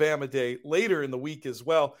Alabama Day later in the week as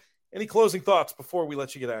well. Any closing thoughts before we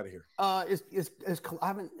let you get out of here? Is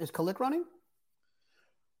Kalik running?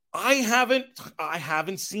 I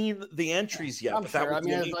haven't seen the entries yet. I'm sure.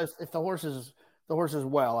 If the horse is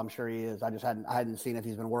well, I'm sure he is. I hadn't seen if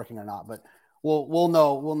he's been working or not, but we'll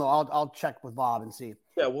know. I'll check with Bob and see.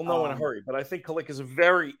 Yeah, we'll know in a hurry. But I think Kalik is a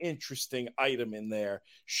very interesting item in there.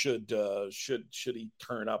 Should he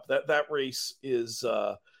turn up? That race is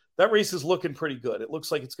looking pretty good. It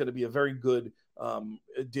looks like it's going to be a very good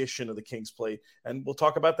edition of the Kings Plate. And we'll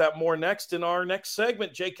talk about that more next in our next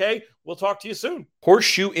segment. JK, we'll talk to you soon.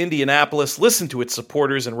 Horseshoe Indianapolis listened to its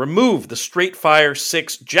supporters and removed the Straight Fire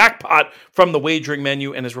 6 jackpot from the wagering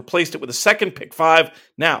menu and has replaced it with a second Pick 5.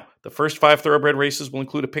 Now, the first 5 thoroughbred races will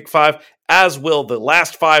include a Pick 5, as will the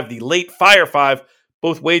last 5, the Late Fire 5.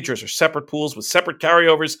 Both wagers are separate pools with separate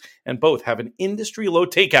carryovers, and both have an industry-low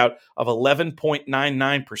takeout of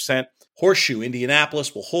 11.99%. Horseshoe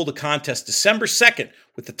Indianapolis will hold a contest December 2nd,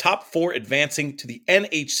 with the top 4 advancing to the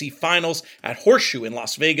NHC Finals at Horseshoe in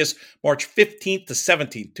Las Vegas, March 15th to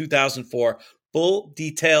 17th, 2004. Full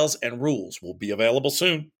details and rules will be available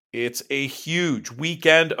soon. It's a huge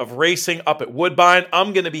weekend of racing up at Woodbine.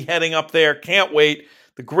 I'm going to be heading up there. Can't wait.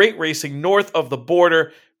 The great racing north of the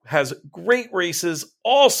border has great races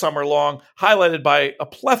all summer long, highlighted by a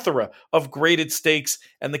plethora of graded stakes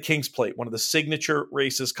and the Kings Plate, one of the signature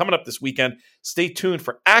races coming up this weekend. Stay tuned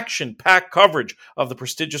for action-packed coverage of the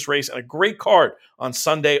prestigious race and a great card on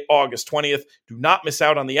Sunday, August 20th. Do not miss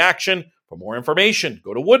out on the action. For more information,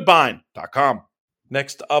 go to woodbine.com.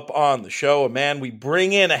 Next up on the show, a man we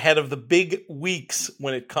bring in ahead of the big weeks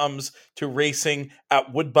when it comes to racing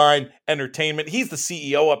at Woodbine Entertainment. He's the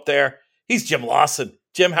CEO up there. He's Jim Lawson.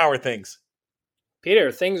 Jim, how are things?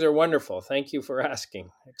 Peter, things are wonderful. Thank you for asking.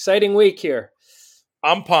 Exciting week here.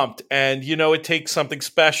 I'm pumped. And, it takes something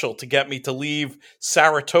special to get me to leave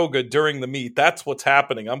Saratoga during the meet. That's what's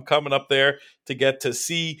happening. I'm coming up there to get to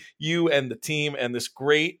see you and the team and this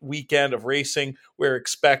great weekend of racing we're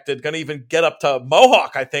expected. Going to even get up to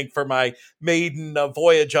Mohawk, I think, for my maiden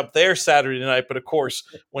voyage up there Saturday night. But, of course,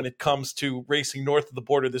 when it comes to racing north of the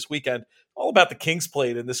border this weekend, all about the Kings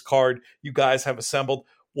Plate in this card you guys have assembled.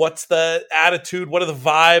 What's the attitude? What are the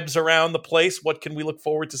vibes around the place? What can we look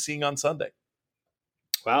forward to seeing on Sunday?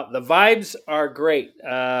 Well, the vibes are great.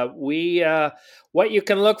 What you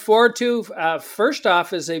can look forward to, first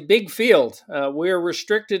off, is a big field. We're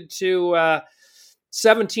restricted to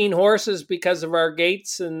 17 horses because of our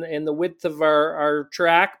gates and the width of our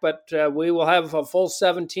track, but we will have a full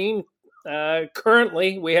 17.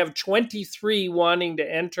 Currently, we have 23 wanting to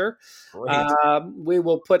enter. We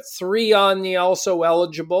will put 3 on the also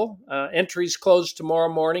eligible. Entries close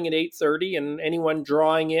tomorrow morning at 8:30, and anyone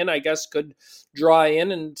drawing in, I guess, could draw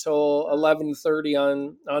in until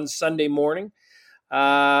 11:30 on Sunday morning.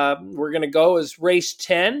 We're going to go as race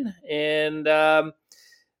 10, and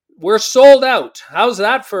we're sold out. How's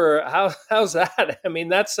that? How's that? I mean,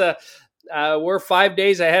 that's we're 5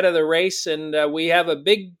 days ahead of the race, and we have a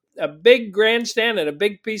big grandstand and a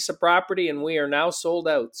big piece of property, and we are now sold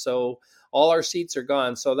out. So all our seats are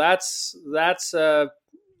gone. So that's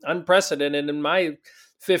unprecedented in my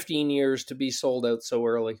 15 years to be sold out so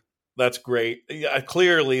early. That's great. Yeah,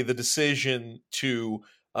 clearly the decision to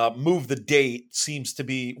move the date seems to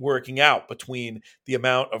be working out between the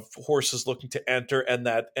amount of horses looking to enter and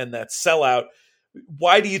that sellout.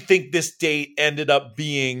 Why do you think this date ended up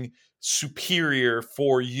being superior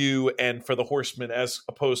for you and for the horsemen as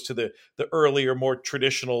opposed to the earlier, more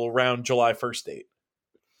traditional around July 1st date?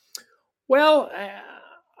 Well,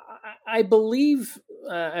 I believe,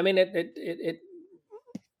 it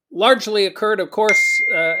largely occurred, of course,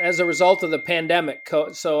 as a result of the pandemic.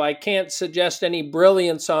 So I can't suggest any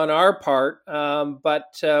brilliance on our part. But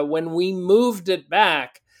when we moved it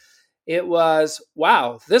back, it was,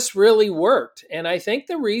 wow, this really worked. And I think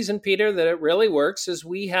the reason, Peter, that it really works is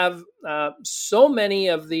we have so many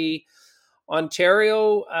of the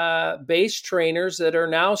Ontario based trainers that are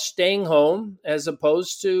now staying home as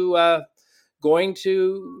opposed to going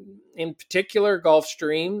to, in particular,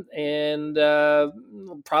 Gulfstream, and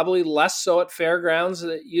probably less so at fairgrounds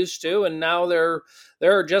than it used to. And now there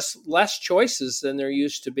are just less choices than there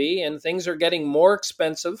used to be, and things are getting more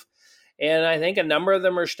expensive. And I think a number of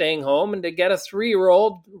them are staying home. And to get a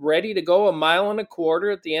 3-year-old ready to go 1.25 miles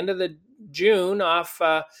at the end of the June off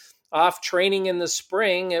training in the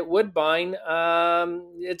spring at Woodbine,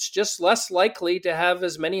 it's just less likely to have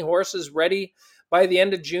as many horses ready by the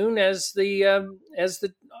end of June as the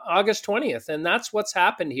August 20th. And that's what's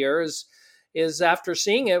happened here is after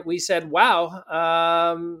seeing it, we said,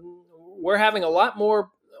 wow, we're having a lot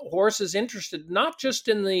more horses interested, not just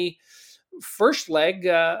in the first leg,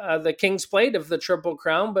 the King's Plate of the Triple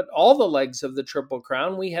Crown, but all the legs of the Triple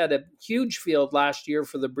Crown. We had a huge field last year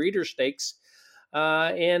for the Breeder Stakes,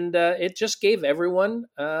 and it just gave everyone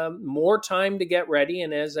more time to get ready.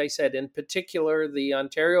 And as I said, in particular, the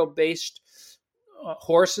Ontario-based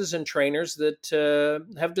horses and trainers that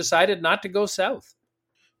have decided not to go south.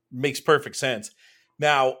 Makes perfect sense.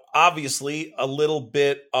 Now, obviously, a little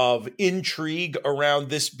bit of intrigue around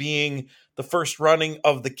this being the first running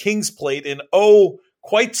of the King's Plate in,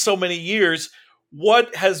 quite so many years.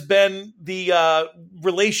 What has been the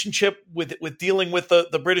relationship with dealing with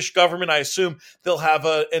the British government? I assume they'll have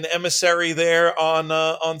an emissary there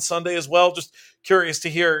on Sunday as well. Just curious to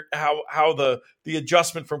hear how the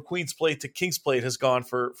adjustment from Queen's Plate to King's Plate has gone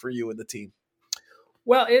for you and the team.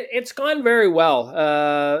 Well, it's gone very well.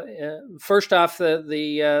 First off,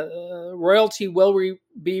 the royalty will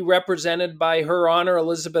be represented by Her Honor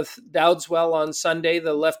Elizabeth Dowdeswell on Sunday,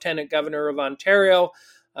 the Lieutenant Governor of Ontario.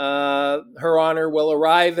 Her Honor will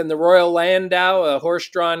arrive in the Royal Landau, a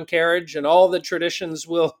horse-drawn carriage, and all the traditions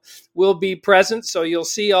will be present. So you'll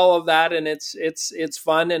see all of that, and it's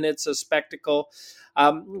fun and it's a spectacle.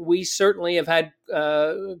 We certainly have had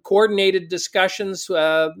coordinated discussions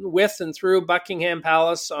with and through Buckingham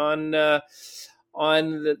Palace on the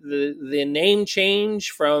name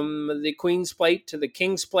change from the Queen's Plate to the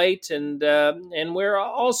King's Plate, and we're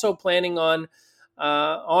also planning on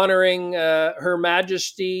honoring Her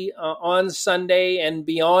Majesty on Sunday and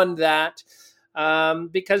beyond that,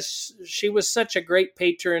 because she was such a great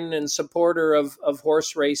patron and supporter of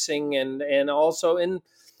horse racing, and also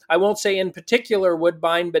I won't say in particular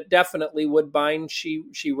Woodbine, but definitely Woodbine.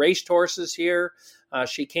 She raced horses here.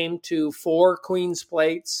 She came to 4 Queen's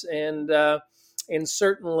Plates, and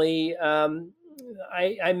certainly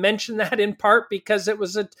I mentioned that in part because it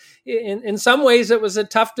was in some ways it was a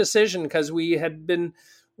tough decision, because we had been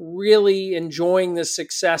really enjoying the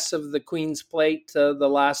success of the Queen's Plate the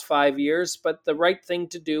last 5 years, but the right thing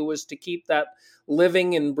to do was to keep that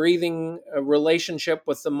living and breathing relationship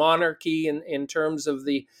with the monarchy in terms of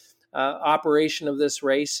the operation of this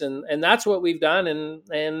race, and that's what we've done,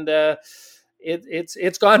 and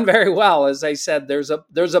it's gone very well. As I said, there's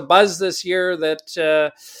a buzz this year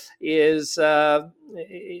that is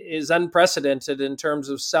unprecedented in terms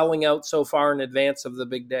of selling out so far in advance of the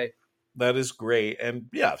big day. That is great. And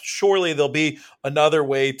yeah, surely there'll be another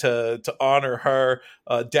way to honor her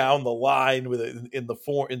down the line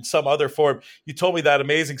in some other form. You told me that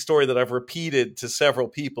amazing story that I've repeated to several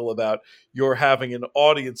people about your having an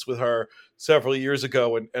audience with her several years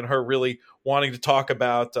ago, and her really wanting to talk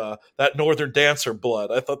about that Northern Dancer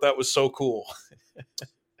blood. I thought that was so cool.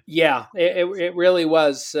 Yeah, it really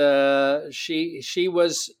was. She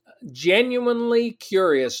was genuinely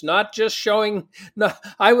curious, not just showing me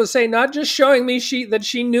that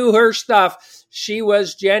she knew her stuff. She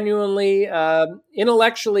was genuinely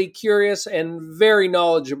intellectually curious and very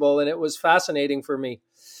knowledgeable, and it was fascinating for me.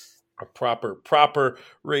 A proper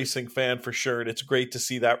racing fan for sure, and it's great to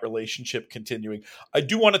see that relationship continuing. I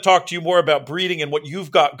do want to talk to you more about breeding and what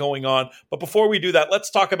you've got going on, but before we do that,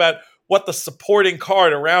 let's talk about what the supporting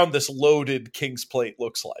card around this loaded King's Plate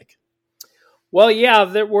looks like. Well,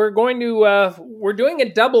 yeah, we're doing a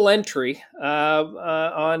double entry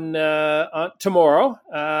on tomorrow.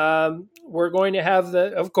 We're going to have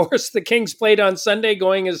of course, the King's Plate on Sunday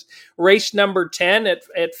going as race number 10 at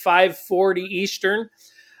 5:40 Eastern.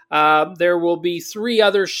 There will be 3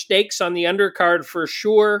 other stakes on the undercard for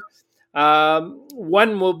sure.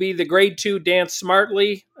 One will be the Grade 2 Dance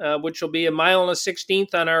Smartly, which will be 1.16 miles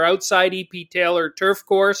on our outside EP Taylor turf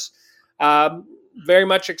course. Very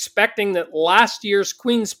much expecting that last year's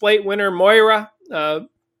Queen's Plate winner, Moira,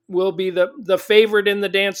 will be the favorite in the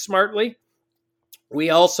Dance Smartly. We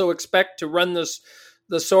also expect to run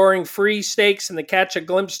the Soaring Free Stakes and the Catch a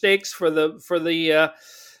Glimpse Stakes for the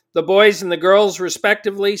boys and the girls,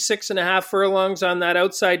 respectively. 6.5 furlongs on that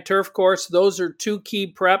outside turf course. Those are 2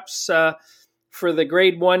 key preps for the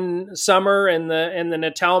Grade 1 summer and the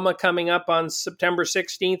Natalma coming up on September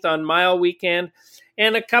 16th on Mile Weekend.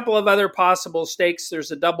 And a couple of other possible stakes.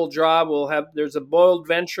 There's a double draw. There's a Boiled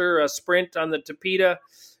Venture, a sprint on the Tapeta,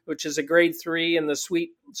 which is a Grade 3, and the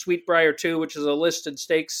Sweetbriar 2, which is a listed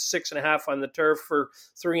stakes, 6.5 on the turf for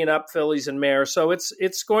 3 and up fillies and mares. So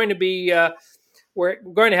it's going to be. We're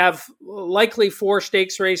going to have likely 4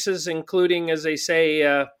 stakes races, including, as they say,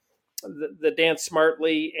 the Dance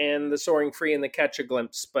Smartly and the Soaring Free and the Catch a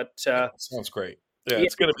Glimpse. But sounds great. Yeah,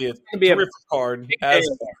 it's going to be a terrific card as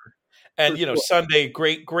ever. And sure. Sunday,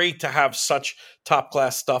 great to have such top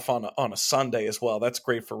class stuff on a Sunday as well. That's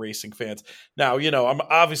great for racing fans. Now, I'm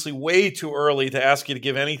obviously way too early to ask you to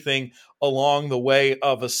give anything along the way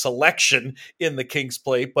of a selection in the King's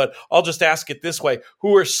Plate, but I'll just ask it this way: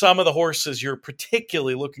 who are some of the horses you're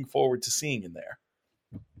particularly looking forward to seeing in there?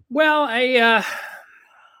 Well, I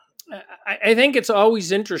think it's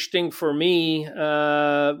always interesting for me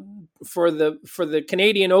for the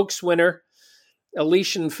Canadian Oaks winner,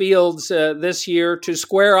 Elysian Fields, this year to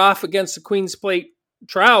square off against the Queen's Plate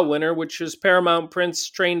trial winner, which is Paramount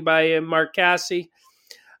Prince, trained by Mark Casse.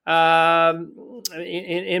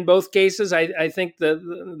 In both cases, I think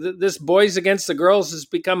this boys against the girls has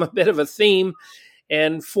become a bit of a theme,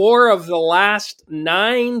 and 4 of the last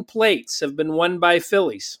 9 plates have been won by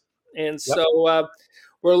fillies, and so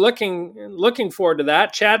we're looking forward to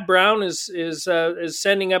that. Chad Brown is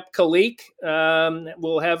sending up Kalik.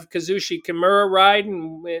 We'll have Kazushi Kimura ride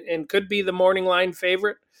and could be the morning line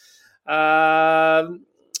favorite.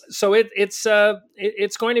 So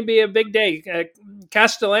it's going to be a big day.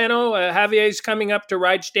 Castellano, Javier's coming up to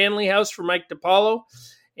ride Stanley House for Mike DiPaolo,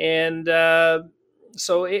 and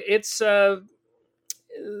so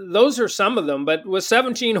those are some of them. But with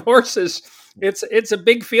 17 horses, it's a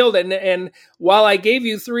big field, and while I gave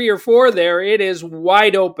you 3 or 4 there, it is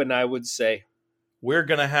wide open, I would say. We're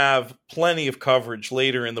going to have plenty of coverage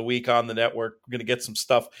later in the week on the network. We're going to get some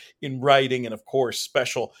stuff in writing and, of course,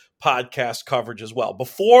 special podcast coverage as well.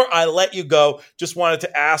 Before I let you go, just wanted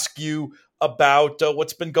to ask you about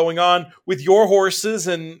what's been going on with your horses.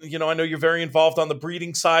 And, I know you're very involved on the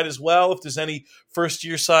breeding side as well. If there's any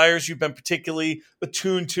first-year sires you've been particularly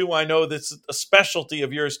attuned to, I know that's a specialty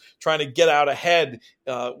of yours, trying to get out ahead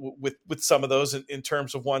with some of those in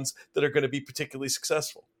terms of ones that are going to be particularly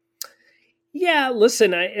successful. Yeah,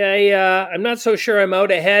 listen, I'm not so sure I'm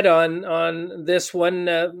out ahead on this one.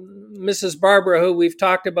 Mrs. Barbara, who we've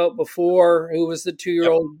talked about before, who was the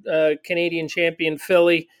 2-year-old Canadian champion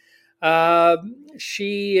filly,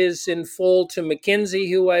 she is in foal to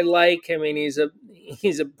McKinsey, who I like. I mean, he's a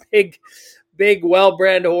big,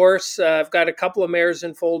 well-bred horse. I've got a couple of mares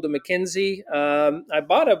in foal to McKinsey. I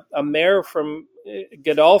bought a mare from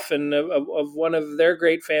Godolphin of one of their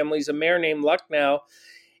great families, a mare named Lucknow.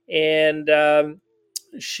 And I've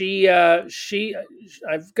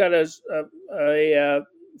got a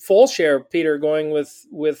full share, Peter, going with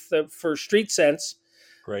for Street Sense.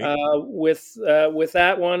 Great. With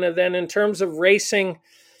that one. And then in terms of racing,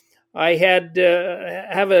 I have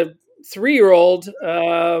a 3-year-old,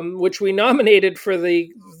 which we nominated for the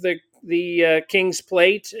King's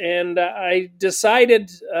Plate, and I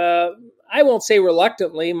decided, I won't say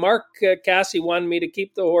reluctantly, Mark Casse wanted me to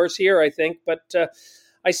keep the horse here, I think, but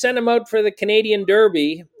I sent him out for the Canadian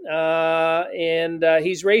Derby, and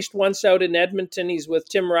he's raced once out in Edmonton. He's with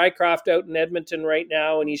Tim Rycroft out in Edmonton right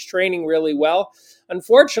now, and he's training really well.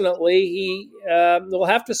 Unfortunately, we'll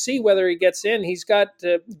have to see whether he gets in. He's got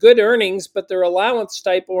good earnings, but they're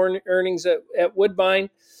allowance-type earnings at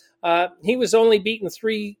Woodbine. He was only beaten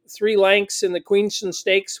three lengths in the Queenston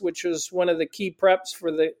Stakes, which was one of the key preps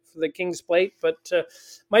for the King's Plate. But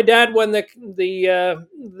my dad won the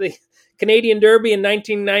Canadian Derby in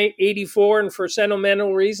 1984, and for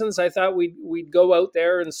sentimental reasons, I thought we'd go out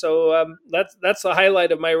there, and so that's the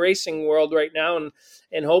highlight of my racing world right now, and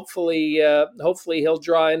hopefully he'll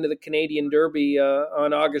draw into the Canadian Derby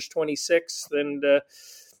on August 26th,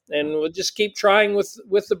 and we'll just keep trying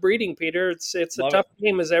with the breeding, Peter. It's a tough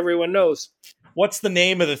game, as everyone knows. What's the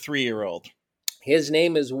name of the 3-year-old? His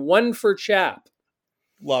name is One for Chap.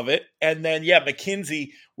 Love it. And then, McKinsey,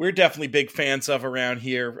 we're definitely big fans of around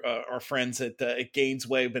here. Our friends at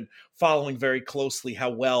Gainesway have been following very closely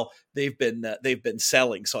how well they've been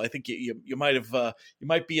selling. So I think you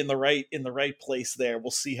might be in the right place there.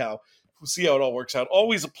 We'll see how it all works out.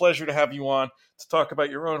 Always a pleasure to have you on to talk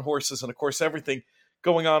about your own horses and, of course, everything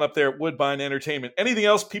going on up there at Woodbine Entertainment. Anything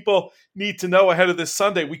else people need to know ahead of this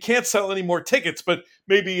Sunday? We can't sell any more tickets, but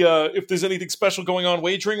maybe if there's anything special going on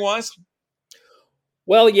wagering-wise?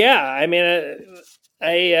 Well, yeah. I mean,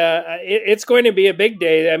 it's going to be a big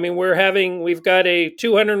day. I mean, we've got a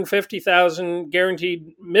 250,000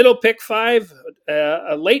 guaranteed middle pick 5,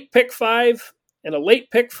 a late pick 5, and a late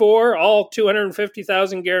pick 4, all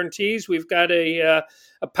 250,000 guarantees. We've got a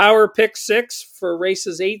power pick 6 for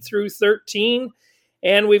races 8 through 13.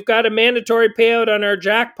 And we've got a mandatory payout on our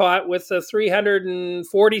jackpot with a $340,000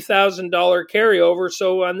 carryover.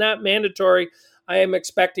 So on that mandatory, I am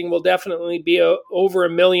expecting will definitely be over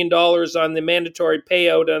 $1 million on the mandatory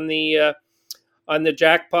payout on the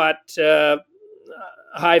jackpot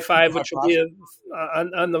high five, which will be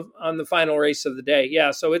on the final race of the day. Yeah,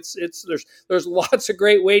 so there's lots of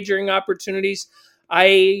great wagering opportunities.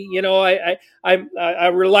 I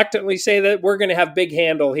reluctantly say that we're going to have big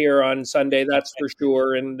handle here on Sunday. That's for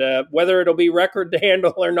sure. And whether it'll be record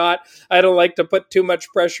handle or not, I don't like to put too much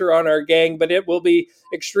pressure on our gang, but it will be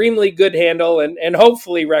extremely good handle and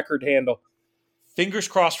hopefully record handle. Fingers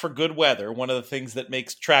crossed for good weather. One of the things that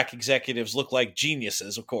makes track executives look like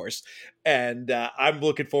geniuses, of course. And I'm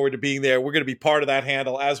looking forward to being there. We're going to be part of that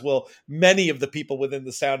handle, as will many of the people within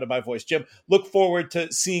the sound of my voice. Jim, look forward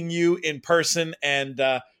to seeing you in person, and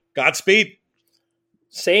Godspeed.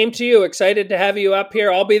 Same to you. Excited to have you up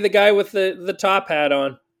here. I'll be the guy with the top hat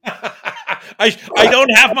on. I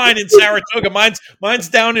don't have mine in Saratoga. Mine's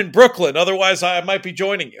down in Brooklyn. Otherwise, I might be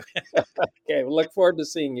joining you. Okay, we'll look forward to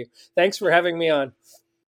seeing you. Thanks for having me on.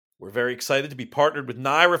 We're very excited to be partnered with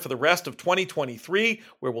NYRA for the rest of 2023,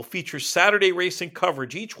 where we'll feature Saturday racing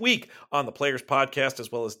coverage each week on the Players Podcast,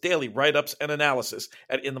 as well as daily write-ups and analysis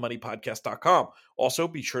at InTheMoneyPodcast.com. Also,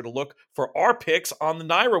 be sure to look for our picks on the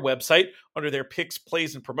NYRA website under their Picks,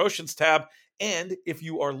 Plays, and Promotions tab. And if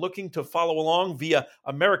you are looking to follow along via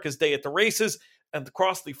America's Day at the Races and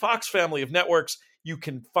across the Fox family of networks, you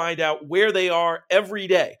can find out where they are every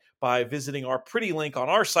day by visiting our pretty link on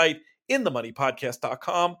our site,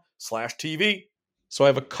 InTheMoneyPodcast.com/TV. So I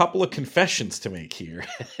have a couple of confessions to make here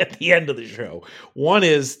at the end of the show. One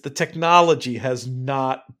is the technology has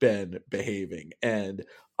not been behaving, and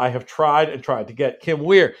I have tried to get Kim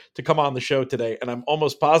Weir to come on the show today, and I'm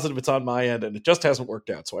almost positive it's on my end, and it just hasn't worked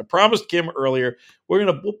out. So I promised Kim earlier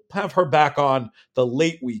we'll have her back on the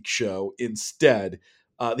late week show instead.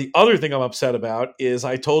 The other thing I'm upset about is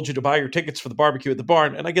I told you to buy your tickets for the barbecue at the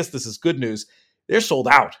barn, and I guess this is good news. They're sold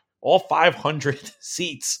out. All 500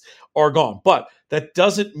 seats are gone. But that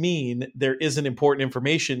doesn't mean there isn't important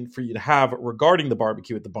information for you to have regarding the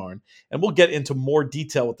barbecue at the barn. And we'll get into more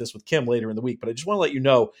detail with this with Kim later in the week. But I just want to let you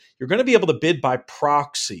know, you're going to be able to bid by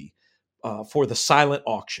proxy for the silent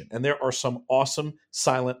auction. And there are some awesome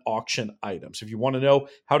silent auction items. If you want to know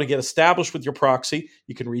how to get established with your proxy,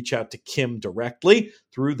 you can reach out to Kim directly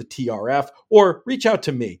through the TRF or reach out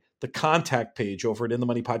to me. The contact page over at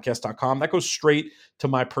InTheMoneyPodcast.com. That goes straight to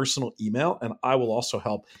my personal email, and I will also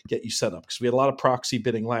help get you set up because we had a lot of proxy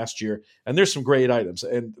bidding last year, and there's some great items,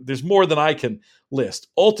 and there's more than I can list.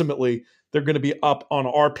 Ultimately, they're going to be up on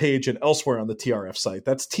our page and elsewhere on the TRF site.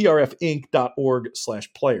 That's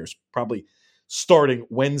trfinc.org/players. Probably starting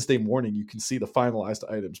Wednesday morning, you can see the finalized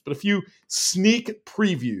items. But a few sneak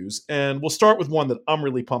previews, and we'll start with one that I'm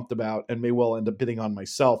really pumped about and may well end up bidding on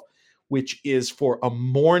myself, which is for a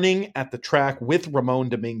morning at the track with Ramon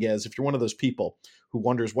Dominguez. If you're one of those people who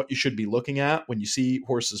wonders what you should be looking at when you see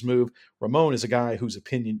horses move, Ramon is a guy whose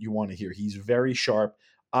opinion you want to hear. He's very sharp.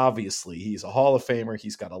 Obviously, he's a Hall of Famer.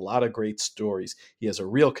 He's got a lot of great stories. He has a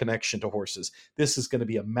real connection to horses. This is going to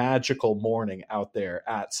be a magical morning out there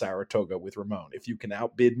at Saratoga with Ramon. If you can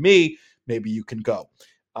outbid me, maybe you can go.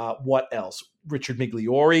 What else? Richard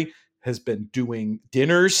Migliori has been doing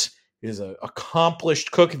dinners. Is an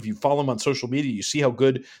accomplished cook. If you follow him on social media, you see how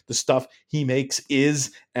good the stuff he makes is,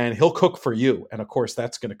 and he'll cook for you. And of course,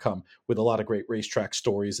 that's going to come with a lot of great racetrack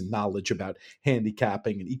stories and knowledge about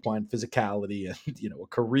handicapping and equine physicality and, a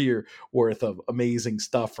career worth of amazing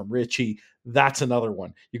stuff from Richie. That's another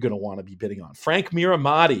one you're going to want to be bidding on. Frank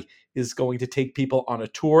Miramati is going to take people on a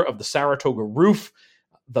tour of the Saratoga roof,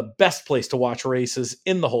 the best place to watch races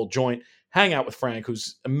in the whole joint. Hang out with Frank,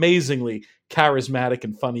 who's amazingly charismatic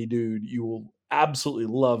and funny dude. You will absolutely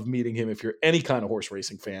love meeting him if you're any kind of horse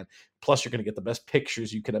racing fan. Plus, you're going to get the best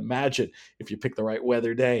pictures you can imagine if you pick the right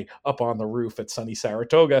weather day up on the roof at sunny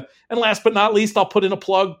Saratoga. And last but not least, I'll put in a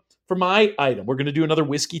plug for my item. We're going to do another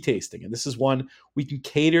whiskey tasting, and this is one we can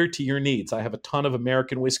cater to your needs. I have a ton of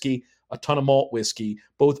American whiskey, a ton of malt whiskey,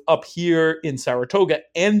 both up here in Saratoga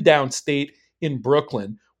and downstate in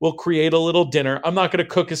Brooklyn. We'll create a little dinner. I'm not going to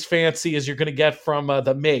cook as fancy as you're going to get from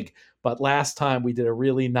the MIG, but last time we did a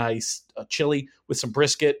really nice chili with some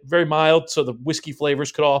brisket, very mild, so the whiskey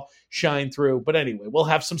flavors could all shine through. But anyway, we'll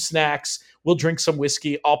have some snacks. We'll drink some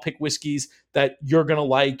whiskey. I'll pick whiskeys that you're going to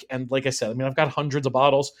like. And like I said, I mean, I've got hundreds of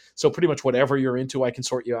bottles, so pretty much whatever you're into, I can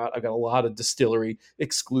sort you out. I've got a lot of distillery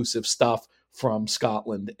exclusive stuff from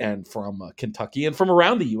Scotland and from Kentucky and from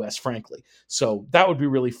around the U.S., frankly. So that would be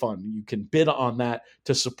really fun. You can bid on that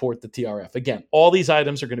to support the TRF. Again, all these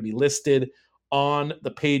items are going to be listed on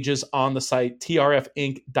the pages on the site,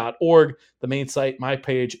 trfinc.org, the main site, my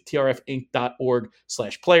page,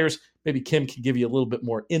 trfinc.org/players. Maybe Kim can give you a little bit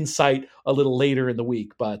more insight a little later in the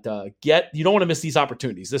week, but you don't want to miss these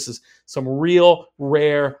opportunities. This is some real,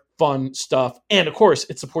 rare, fun stuff. And of course,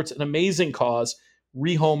 it supports an amazing cause,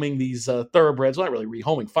 rehoming these thoroughbreds. Well, not really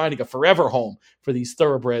rehoming, finding a forever home for these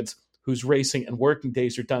thoroughbreds whose racing and working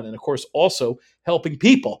days are done. And of course, also helping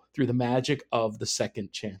people through the magic of the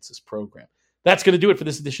Second Chances program. That's going to do it for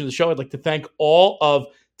this edition of the show. I'd like to thank all of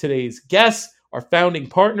today's guests, our founding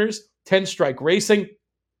partners, 10 Strike Racing,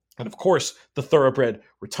 and of course, the Thoroughbred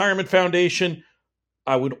Retirement Foundation.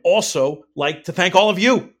 I would also like to thank all of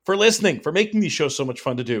you for listening, for making these shows so much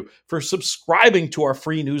fun to do, for subscribing to our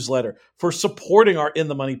free newsletter, for supporting our In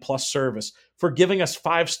the Money Plus service, for giving us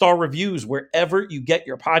 5-star reviews wherever you get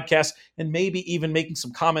your podcasts, and maybe even making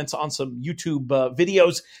some comments on some YouTube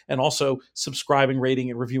videos, and also subscribing, rating,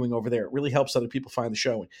 and reviewing over there. It really helps other people find the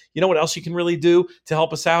show. And you know what else you can really do to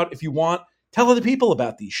help us out if you want? Tell other people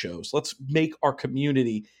about these shows. Let's make our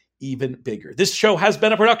community even bigger. This show has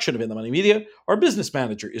been a production of In the Money Media. Our business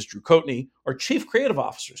manager is Drew Coatney. Our chief creative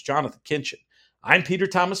officer is Jonathan Kinchin. I'm Peter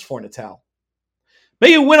Thomas Fornatel.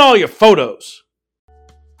 May you win all your photos.